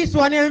asase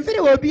so ne mfiri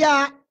obi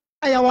a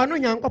aya wono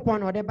nyankopon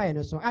na ode bae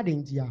no so ade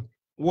ntia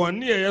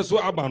Woni yeso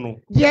aba no.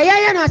 de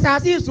yeye na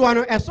asase so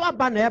no eso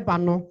aba na eba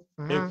no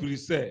Efiri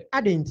se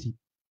ade nti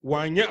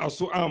wanye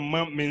aso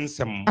amma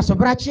mensem.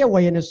 asobrache wo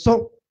ye ne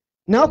so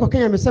na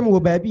okokanya mesem wo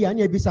baabi a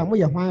na ebisa mo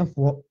ye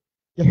hwanfo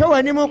ye hwe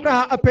wani mo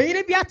kra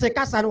apanyire bi ate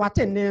kasa no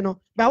watenne no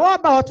ba wo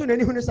ba oto na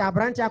ni hunu sa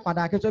abranche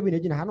akwada akeso bi na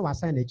gina ha no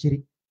wasan na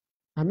chiri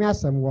ame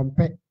asem wo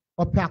mpe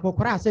ope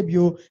akokora ase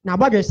bio na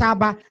bodwe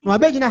saba na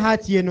obegina ha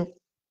tie no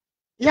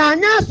ya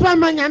nya so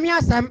ma nyame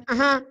asem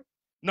aha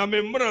Na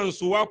memra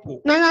nso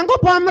wapo. na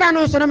yankopon mra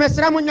no so no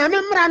mesra mo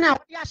nyame mra na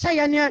odi ahye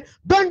ye ne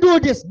don't do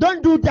this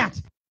don't do that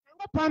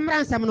yankopon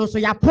mra nsem no so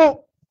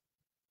yapo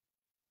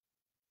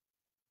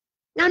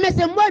nyame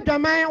se mo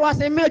adwaman wo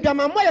se me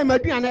adwaman mo ye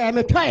maduane e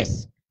me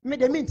choice me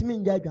de mint me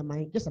nja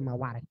adwaman just ma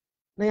ware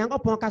na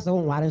yankopon ka se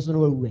won ware so no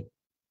wawuwe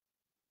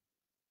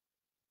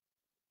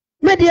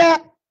me de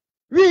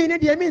wi ne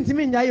de mint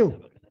me nja yo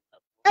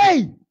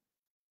hey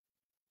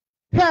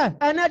ha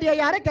ana de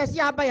yare kasi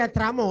aba ya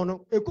tramo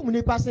no ekum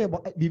ni pase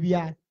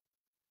bibia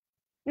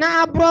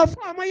na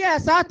abrofo mo ye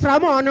sa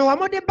tramo no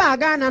wo de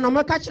baga na no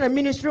mo ka kire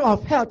Ministry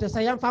of Health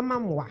say yamfa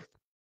mamwa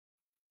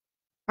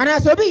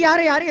ana so bi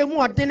yare emu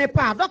odene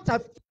pa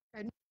doctor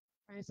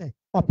say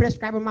o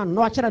prescribe man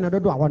no kire na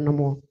dodo a wonno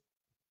mo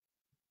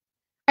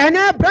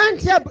ana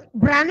branch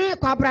brane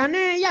kwa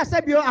brane ya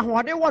sabio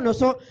ahode wono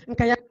so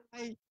nka ya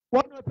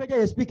wono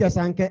pege speakers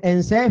anke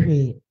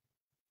ensehwe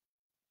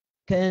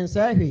ke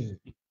ensehwe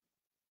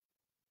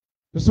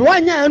so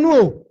wanya anu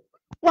o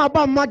wa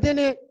ba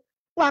modene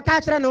wa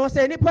ka kire na wo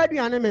say ni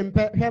paduane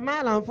mempe hwe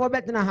malamfo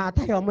betena ha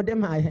ta he omode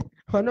maaye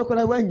ono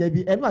kola wanya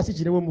bi enu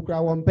asikire wo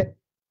mukura wo mpe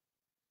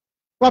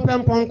wa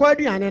pemponko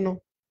aduane no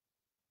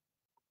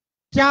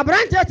ti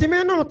abrante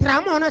timi no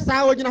tramo no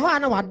sa ogina ho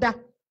ana wada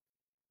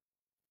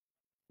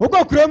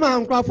ugo kroma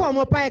nkrofo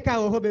mo pai ka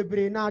ho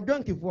bebre na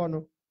donkifo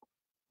no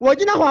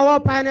ogina ho awo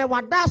pai ne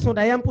wada so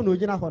da yempo no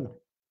ogina ho no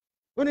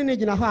oni ni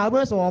gina ho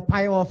abo so wo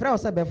pai wo frɛ wo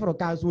se be fro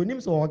ka so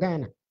onim so wo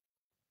Ghana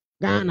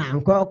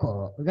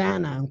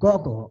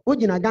nkoko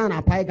ugina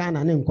Ghana pai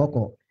Ghana ne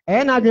nkoko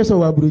na adwe so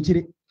wa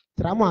burochire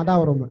tramo ada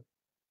woroma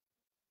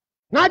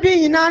na adwe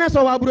nyina na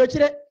so wa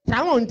burochire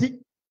tramo nti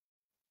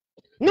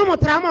no mo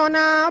tramo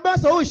na oba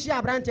so o hia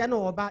abrante na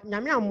oba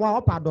nyame amwa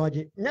opa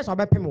doje nye so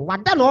bepem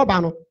wada na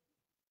oba no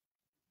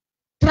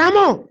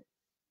tramo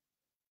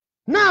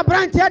na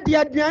abrante de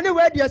aduane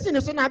we de asi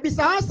ne so na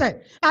bisa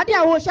ase ade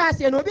a wo hia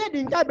ase no obi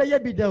edi nka be ye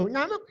bidew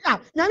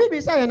nyame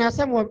bisa ye na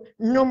asem wo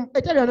nyom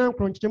etele na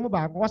nkronche mu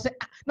ba wo se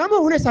na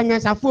mo hune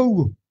sanyansafo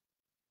wuo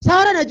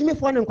sawara na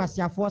jimifo ne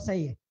nkwasiafo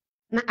se ye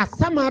na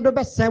asama do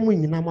be samu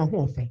nyina ma ho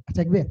ofe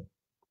atagbe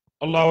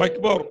Allahu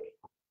Akbar.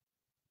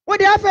 wo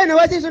de afa na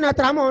wasi so na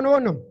tramo no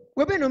no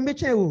we be no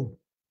mbeche wo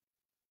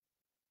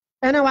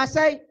ena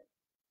wasai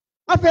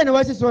afa na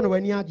wasi so na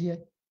wani agye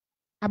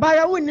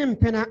abaya wonni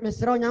mpena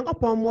mesra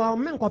onyankopon mo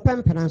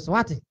menkopem pena so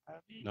ate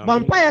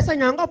bompa ye se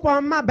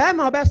nyankopon ma ba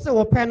ma obese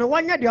wo pe no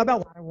wonye de obe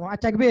ware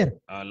Atakbir.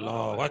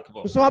 Allahu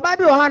Akbar. So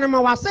Babi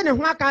Ohanama was sending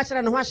Wakash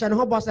and Washan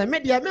Hobos and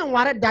Media men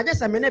were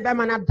digest a minute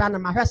Bemana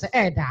done my house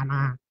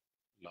dana.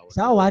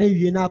 So worry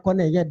you now con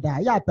yet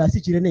die. Ya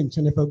persisted in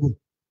Chenefagu.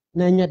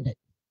 None yet.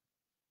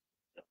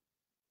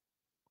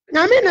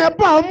 Namina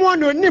Bow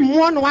one or Nim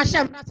one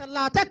Washam as a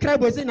lot of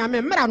crabs in a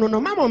member no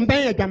mamma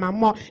Bay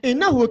Gamma in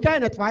no who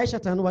can at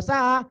Waishatan was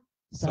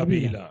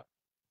Sabila.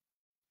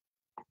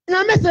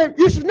 Now, Mister,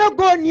 you should not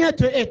go near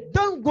to it.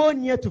 Don't go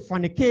near to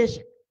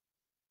fornication.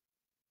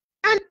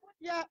 And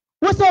yeah,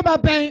 what's over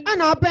paying?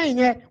 And I'll pay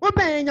you. We're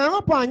paying you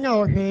upon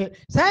your head.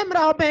 Sam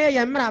Robay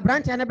and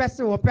Branch and the best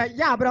of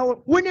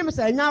Yabra, William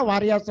say now,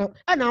 warriors,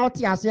 and I'll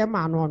tear a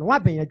man on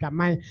what being a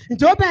mind.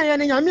 Into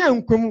obeying your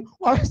young cum,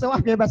 or so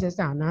I gave us a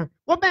son.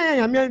 Obeying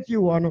a young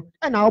few one,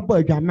 and I'll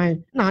burn your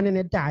mind, none in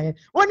a diet.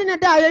 One in a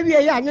diet, we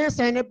are young,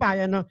 send a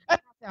buyer.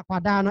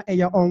 Padana a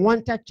your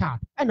unwanted child,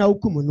 and no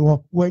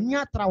cumuno, when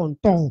you throw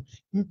tongue.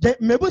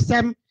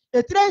 Mebusem,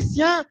 a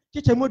tresia,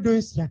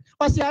 Chichemuduncia,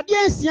 or see a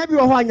dear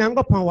Siabu or young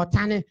upon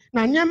Watane,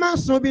 Nanyama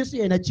so busy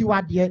and a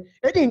chiwa dear,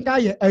 it didn't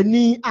carry a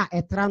knee at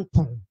a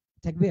tranton.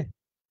 Take beer.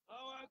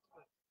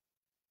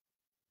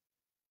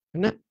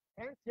 And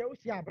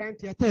Brantia,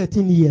 Brantia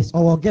 13 years,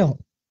 or girl.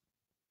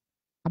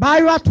 About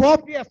you are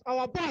 12 years,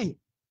 our boy.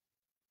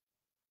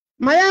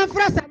 My young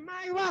friends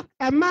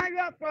and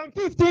Myra from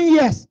 15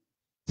 years.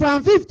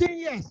 From 15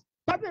 years,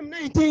 probably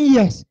 19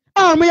 years.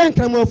 Oh, my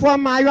uncle for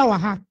my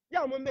hour.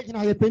 Young woman making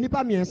a penny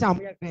for me and some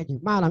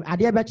Mallam, I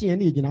dare bet you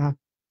need.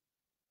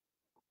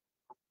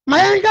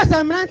 My youngest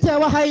man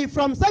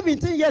from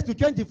 17 years to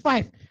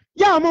 25.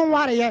 Young woman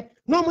warrior,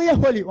 no more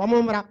holy or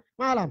Mumra,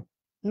 Mallam.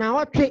 Now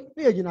what trick,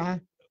 you know?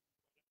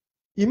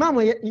 Imam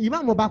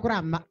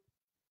Bakurama.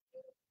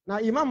 Now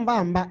Imam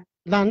Bamba,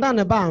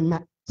 Landana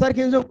Bamba,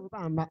 Sarkins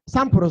Bamba,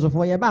 samples of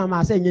your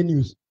Bamba saying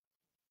news.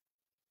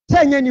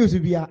 Saying news to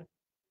be a.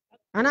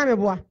 Aname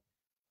boy,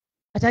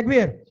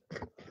 Atakbir.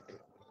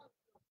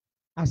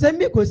 I send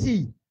me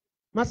Kosi,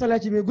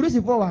 Masalachi,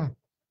 Grusi forward.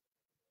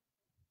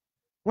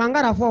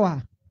 Wangara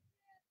forward.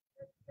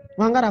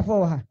 Wangara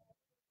forward.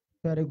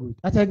 Very good.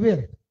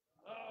 Atakbir.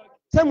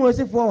 Some was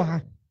it for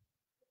her.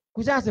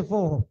 Kujasa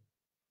for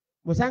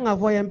Musanga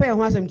for and pay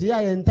once empty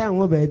and town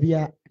over baby.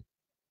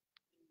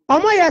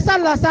 Omoya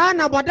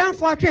Salasana, but down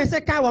for train,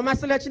 Sekawa,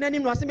 Masalachi, and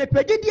him was a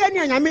pedidian,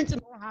 and I meant to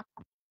know her.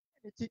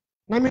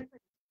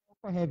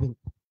 For heaven.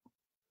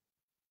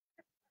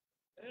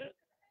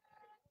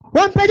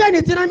 One page in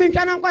it, I mean,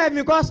 cannot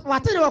because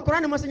what you are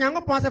crying was a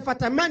young person for a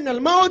manal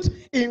mouth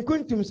in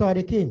Kuntum saw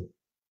the king.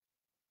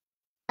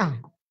 Ah,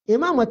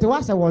 Imam what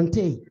was a one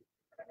day.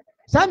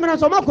 Some of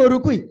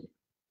Rukui.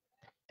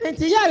 And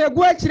Tia, a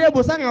good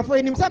treble sang for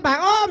himself by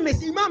all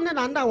Miss Imam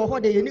and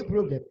what the unique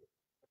problem.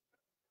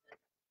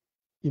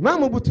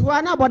 Imam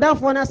Butuana, but down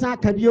for us, I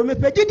can be a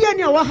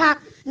Pedidian, Waha,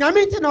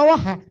 Yaminton or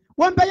Waha.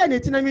 One page in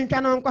it, I mean,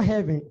 cannot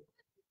heaven.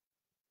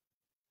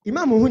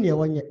 Imam Muhunia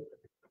one yet.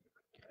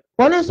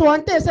 One so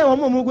one day say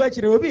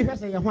Omuguchi will be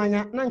first a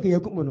Yahwana, Nanki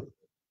Yakumuno.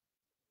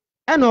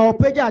 And all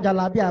Peja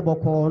Labia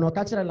Boko, no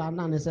Catcher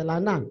Lanan is a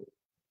Lanan.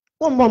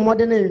 One more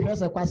modern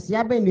has a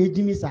Quasiabe in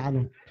Jimmy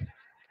Sano.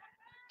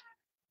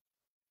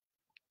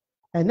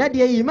 And that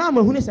day, Imam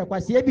who is a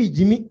Quasiabi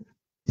Jimmy,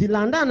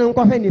 Tilandan and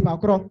Coffee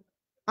Pacro,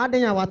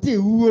 Adena Wati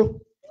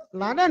Woo,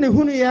 Landan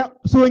Hunia,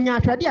 so in your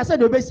tradi, I said,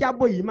 Obesia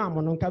boy, Imam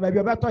on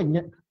Cababaton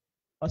yet.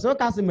 Or so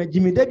Casimir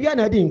Jimmy Debian,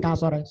 I didn't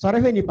cancel,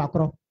 sorry, Penny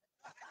Pacro.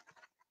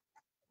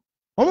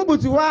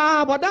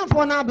 Omubutuwa but dan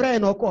for na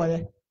brain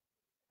okoye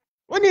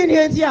oni ni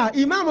entia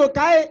imam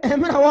okai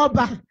emra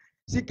woba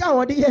sika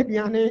wodi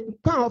aduane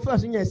kan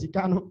ofas nya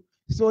sika no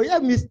so ye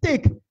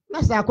mistake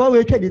na sa kwa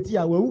we twede ti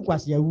a wawu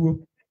kwase awuo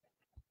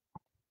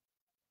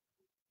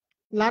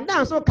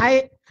landa so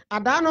kai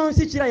ada no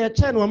nsi kira ye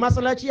che no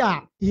masalachi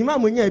a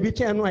imam nya bi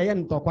che no ye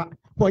ntokwa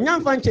for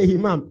nyamfa nche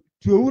imam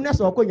tuowu na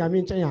so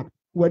okonyame nchen a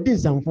wadi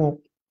nsamfo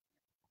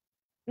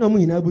na mu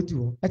nyina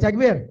butu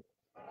Atakbir.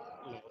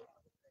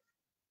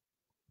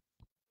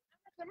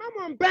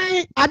 Mamma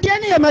bang, I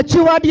didn't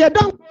mature, dear,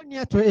 don't go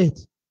near to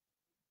it.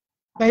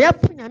 But you're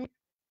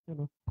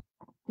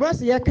what's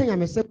the king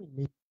I'm a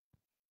second?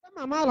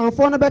 Mamma, I'm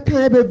for a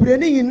can be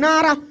bringing in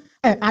Nara,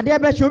 I dare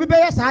bet you be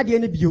better side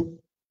in the view.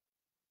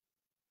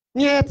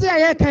 Near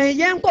I can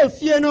young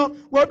Fiano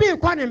will be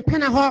quite in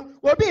Penaho,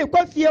 will be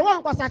quite fear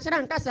one was such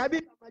an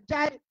Casabi,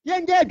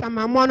 young Jay, and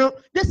my mono,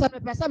 this is a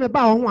person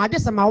about one,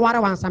 this is my water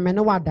once I may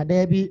know what the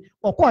Debbie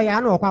or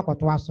Koyano or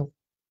Quacotuaso.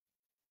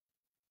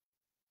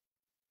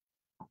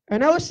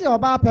 And I will see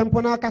about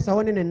Pempona Casa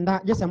in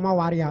that just a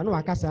Mawaria, no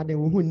Acasa de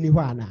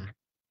Wuniwana.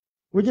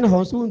 Would you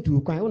know soon to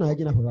quite one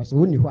idea for us,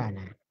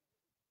 Wuniwana?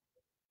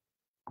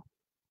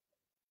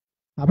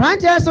 A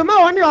branch has some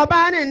more on your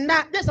ban and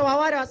that just a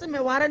water,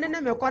 some water and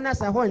then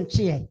corners a horn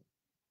cheer.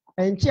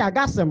 And cheer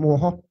gas some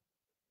more.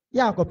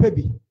 Yako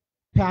Pebi.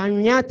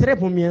 Panya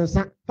Trepumian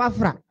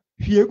Fafra.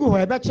 Fiegu,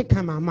 whoever check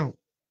my mouth.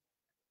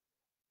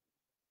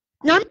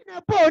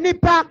 Yamina pony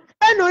pa,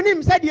 and on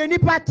him said you any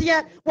party,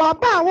 while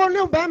Bow won't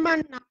know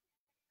Beman.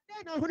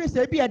 I don't know who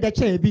say be at the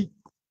chabi.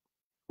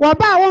 While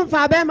Bow won't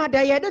Fabema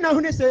day, I don't know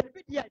who say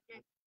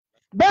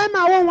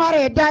Bema won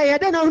ware da ye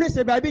de na hunu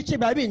se baabi chi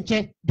baabi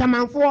nche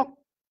dwamanfo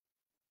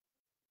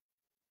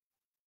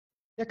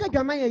ye ka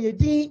dwaman ye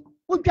din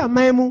wo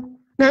dwaman mu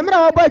na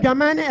emra wo ba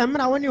dwaman na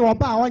emra wo ni wo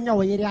ba wonya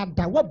wo yiri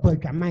ada wo ba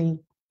dwaman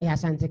ya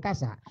asante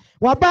kasa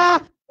wo ba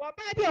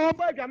bi wo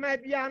ba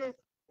dwaman bia no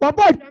wo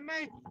ba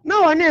dwaman na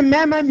wo ne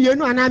mmema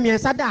mienu ana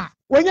miensa da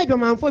wonya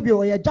dwamanfo bi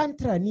wo ye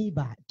jantra ni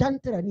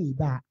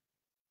ba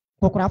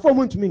kokorafo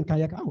mu ntumi nka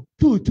ye ka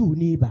tu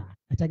ni ba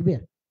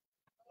atakbir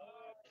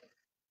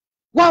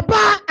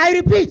waba I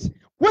repeat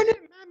when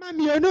mama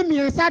mienu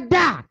miensa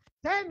da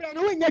time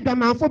no wonya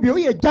dwamanfo bi wo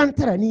ye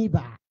jantra ni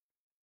ba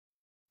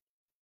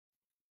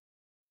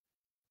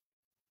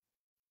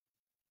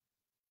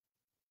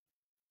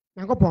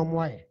nako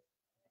pomoye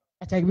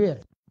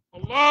atakbir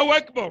Allahu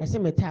Akbar. ese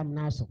metam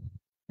naso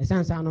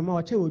esansa no ma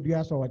o che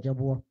odua so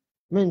wajebo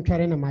men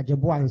twere na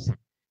majebo ansa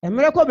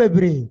emre ko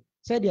bebre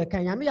se de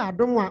kan ya me ya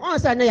dom a on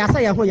se ne ya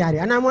se ye ho yare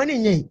ana mo ni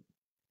nye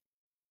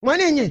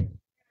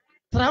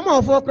trama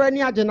ofo kra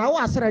ni age na wo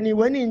asra ni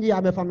wani nyi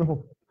ya mefa me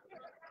ho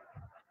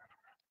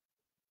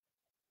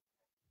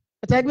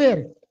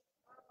atakbir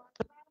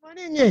mo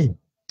ni nye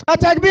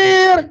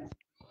atakbir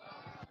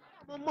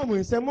mo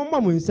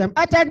nsem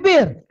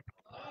atakbir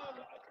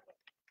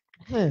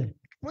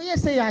mo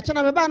yese ya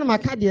chana me ba na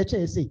maka de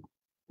che ese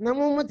na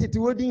mo tete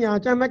wodi ya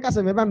chana me ka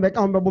se me ba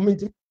mbeka on bebo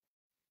minti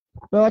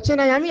be o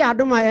chana ya me ya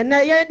do ma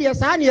na ye de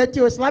sa na yeti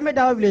Islamic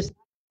village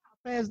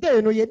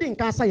Thursday no ye din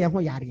ka sa ye ho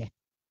yare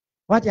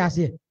what you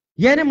say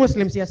ye ne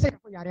Muslims ye say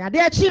ho yare ade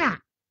achi a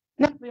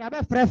na ya be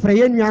frefre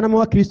ye nua na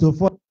mo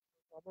Kristofo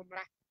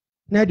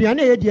na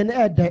aduane ye die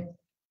na ede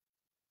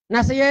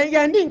na se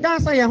ye din ka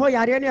sa ye ho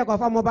yare ne ko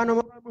fa mo ba no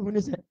mo hu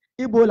ni se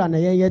Ebola na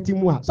ye yeti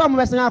mu a so mo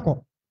be sen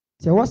akọ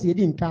se was ye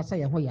din ka sa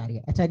ye ho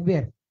yare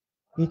atakbir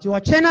into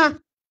ochena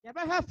ye be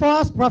have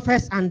false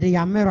prophets and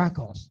their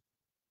miracles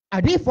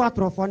adi for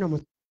atrofo na mo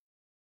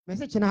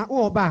message na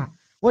wo ba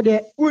wo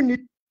de uni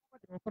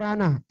kra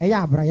na e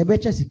ya abra ye be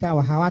che sika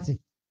wa hawati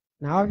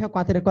na wo hwe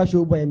kwatere kwa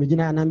show boy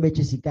megina na mbe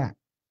che sika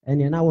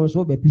ene na wo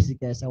so be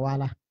pisika se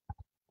wala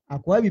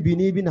akwa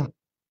bibini bi na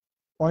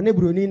one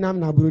broni nam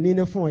na broni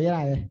ne fon ye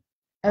aye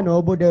e na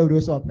obodo euro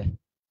so pe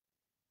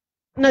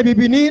na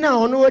bibini na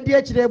ono odi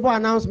akire bo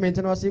announcement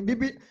na o se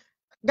bibi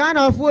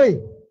Ghana foi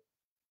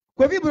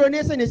ko bi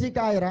broni se ne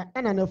sika ayra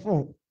e na ne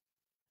fon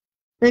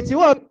enti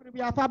wo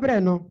bi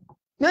afabre no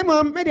na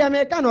mo media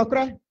me ka no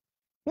kra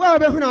wo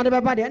be hu na de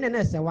be ba de ene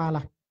na se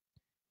wala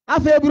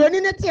afa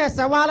broni ne tie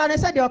se wala ne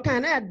se de o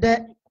kan na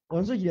de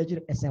onso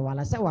jire se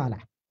wala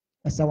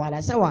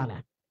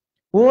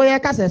wo ye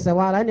ka se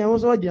wala ne wo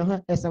so de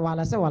ho se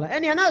wala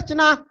ene na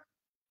china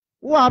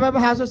wo abeba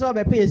ha so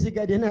be pe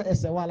sika de na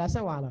se wala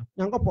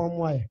nyankopon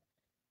mo ye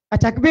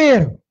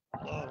atakbir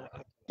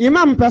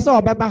imam pesa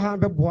obeba ha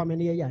be bo me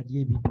ne ye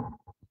ade bi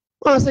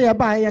won se ye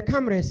ba ye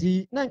camera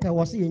si na nka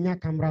wo se ye nya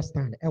camera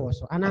stand e wo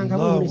so ananka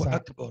wo ni sa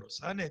Akbar.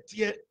 Sana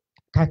tie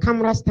ka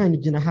camera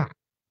stand gina ha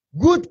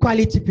good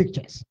quality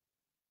pictures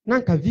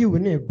nanka view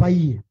ne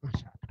bayi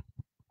mashallah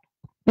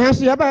na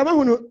so ye ba ma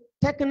hunu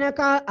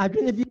technical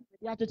adwene bi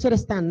ya chere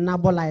stand na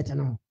bo light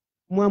no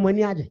mo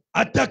amani age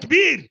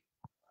atakbir.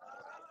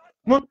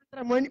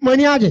 mo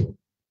ni age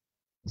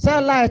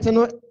say light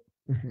no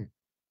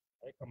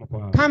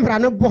camera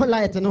no bo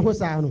light no ho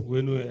sa no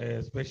We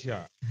no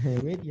special.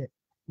 we dey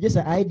just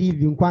a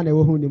IDV nkwa na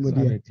wo hu ni mo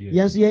dey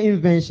yes ye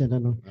invention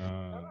no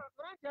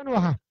no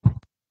ha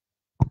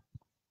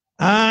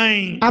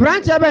Ai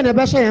abranche be na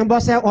be hye en bo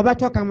say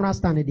obeto camera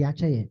stand dey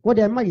ache ye wo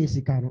dey ma ye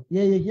sika no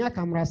ye hia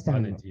camera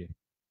stand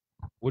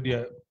wo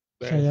dey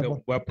be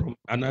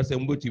anase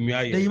mbotimi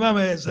aye. The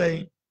imam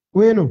say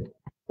we no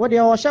wo dey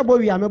o hye bo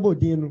wi amebo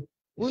din no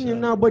woni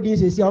na body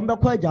sesi o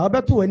mbekọ aja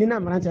obeto wani na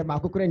abranche ba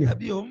akokora ni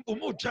abi o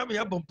mo twa me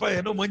ya bompa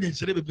ye no mo nya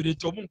nsere bebere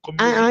to mo nkom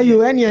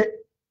ayo ene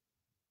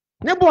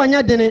ne bo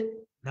onya dene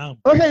now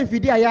o hwe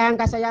mfidi aya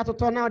ankasa ya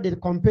toto na de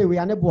compare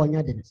we ne bo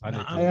onya dene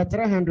aya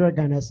 300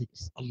 Ghana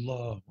cedis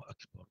Allahu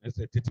akbar. It's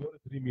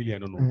 3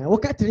 million no. o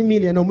ka 3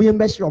 million no mo yem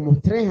be hye o mo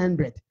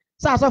 300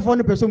 sa asofo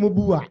no person mo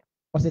bu a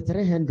o se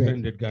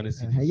 300 Ghana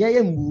cedis.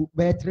 ye mbu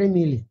be 3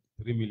 million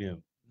 3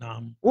 million.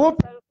 Now wo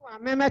person a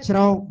me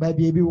kyerɛw ba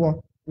bi ebi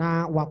wo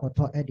na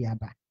wakoto e de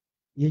aba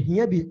ye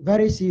hia bi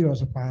very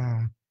serious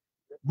pa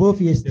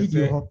both ye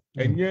studio ho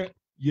Enye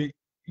ye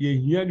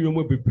hia ni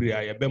omo bebre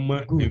a ye be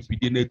ma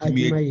mfidi na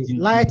tumi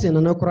light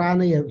no kora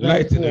na ye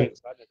light no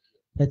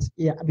but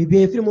yeah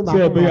bibi efiri mo ba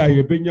so be ya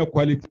ye benya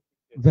quality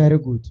very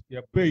good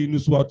ye pay you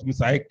so out me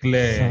say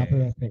clear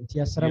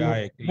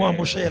mo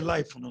am share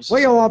life no wo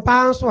ye wo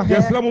pa nso he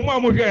yes la mo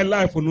am share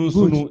life no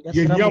so no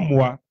ye hia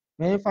moa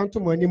me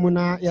fantom animu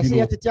na ye se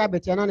ye tete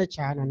abetia na ne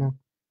cha no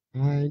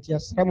nti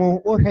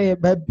asramo wo hwe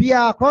ba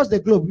bia across the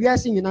globe we are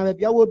seeing na ba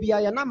bia wo bia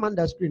ye na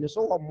manda screen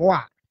so wo mo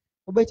a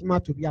wo betima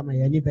to bia ma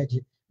ye ni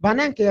beji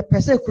bananke ye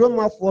pese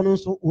kromafo no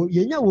so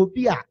ye nya wo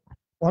bia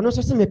ono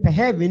so se me pe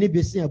heaven ni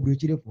besi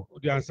aburochirefo o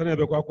di ansa na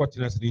be kwa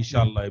kwatina se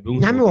inshallah e be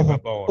nyame wo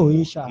ho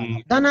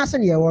inshallah Danasi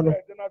ne ye wo no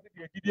Danasi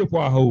de gidie ko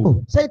aha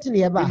o say ti ne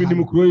ye ba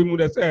minimum kro yi mu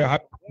de say ha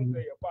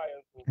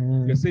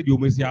Ke se di o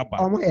mesi aba.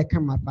 Omo e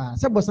kama pa.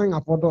 Se bosan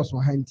afodo so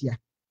ha ntia.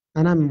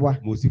 Ana mwa.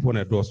 Mo si fo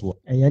na do so.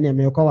 Eye ne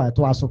me ko wa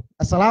to aso.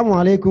 Assalamu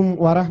alaikum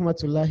wa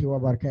rahmatullahi wa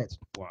barakatuh.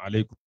 Wa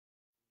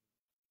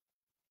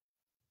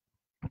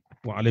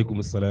alaikum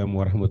assalam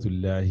wa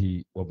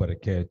rahmatullahi wa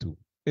barakatuh.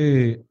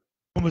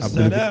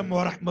 السلام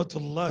ورحمة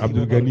الله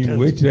Abdul Ganiu,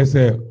 we وبركاته. kire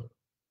se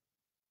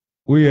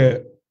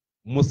we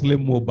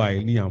Muslim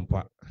mobile ni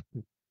ampa.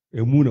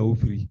 Emu na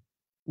ofiri.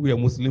 We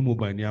Muslim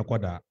mobile ni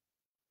akwada.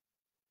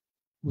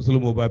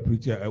 Muslim mobile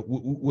preacher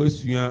we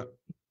sua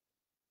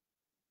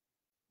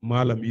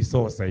Mallam Isa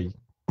Osai.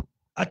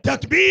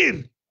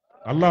 التكبير.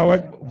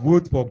 Allah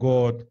vote for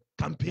God.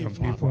 Campaign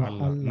For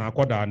Allah. Na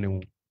akwada ne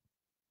ho.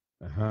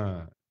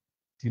 Aha.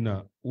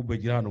 Tina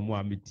ubejira no mo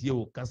ametie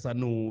o kasa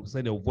no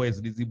say the voice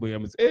this boy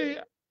am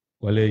say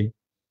wale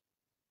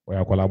o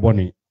ya kwala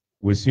boni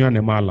we sua ne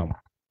Mallam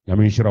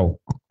nyame nhira wo.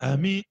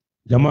 آمين.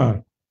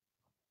 Jama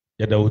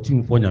ya da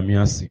otimfo nyame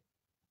ase.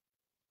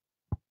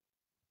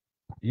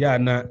 Ya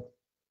na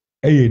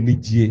eye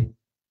nijie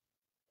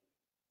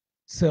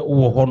se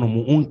wo hono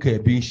mu unka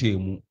bi nhye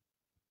mu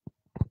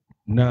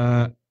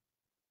na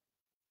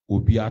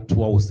obi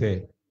atoa wo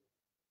se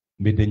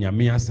me de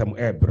nyame asem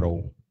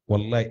ebrew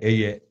wallahi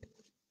eye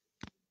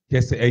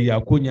kese eye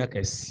akonya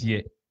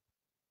kese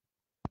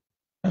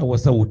wo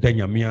se wo da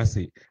nyame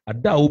ase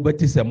ada wo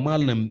beti se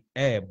Mallam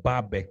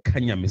ba be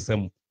kanya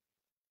mesem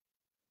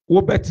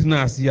wo beti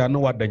na ase ya na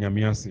wada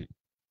nyame ase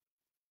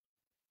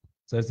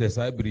se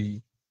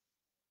sabri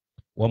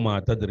وما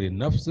تدري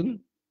نفس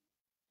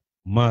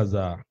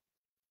ماذا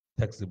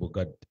تكسب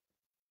غد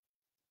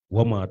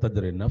وما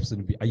تدري نفس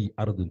بأي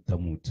أرض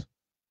تموت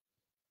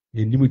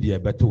ينمي دي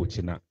أبتو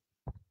وشنا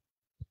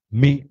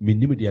مي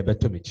نمي دي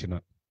أبتو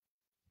مشنا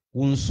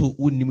ونسو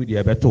ونمي دي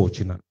أبتو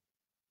وشنا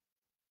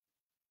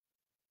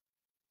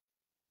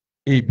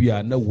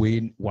ebia na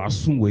we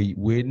wasun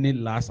we ni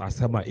last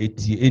asama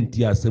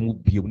enti asemu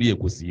biom ne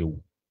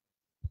yakosiyewu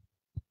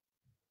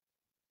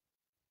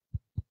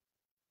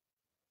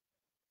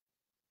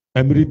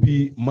Emri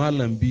bi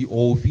Mallam bi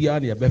ofia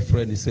ne be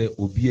friend say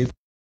obi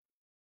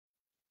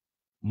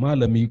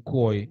Mallam yi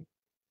koi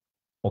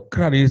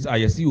okra is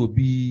ayesi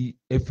obi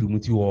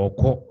efrimuti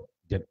okọ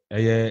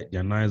eye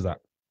janaiza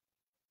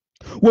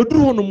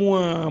woduru hono mu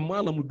a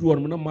Mallam du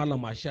hono na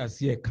Mallam ahya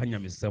ase e kanya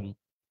mesem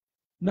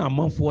na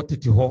amanfo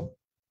tete ho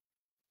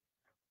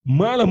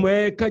Mallam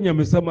e kanya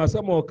mesem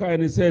asama okai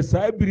ne say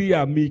sabiri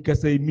ya mi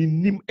kasa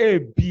minim e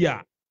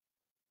bia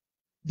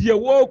die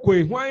wo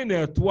koi hwan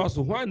na eto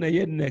aso hwan na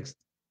ye next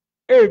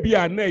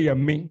ebia na ye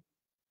me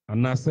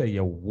anase ye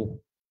wo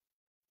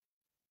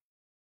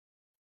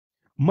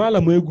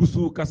Mallam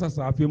egusu kasa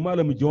safi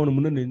Mallam John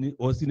mu na ni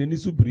osi na ni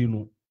subiri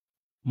no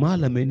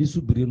Mallam ni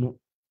subiri no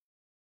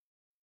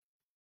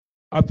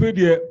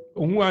afedie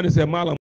ohu an se Mallam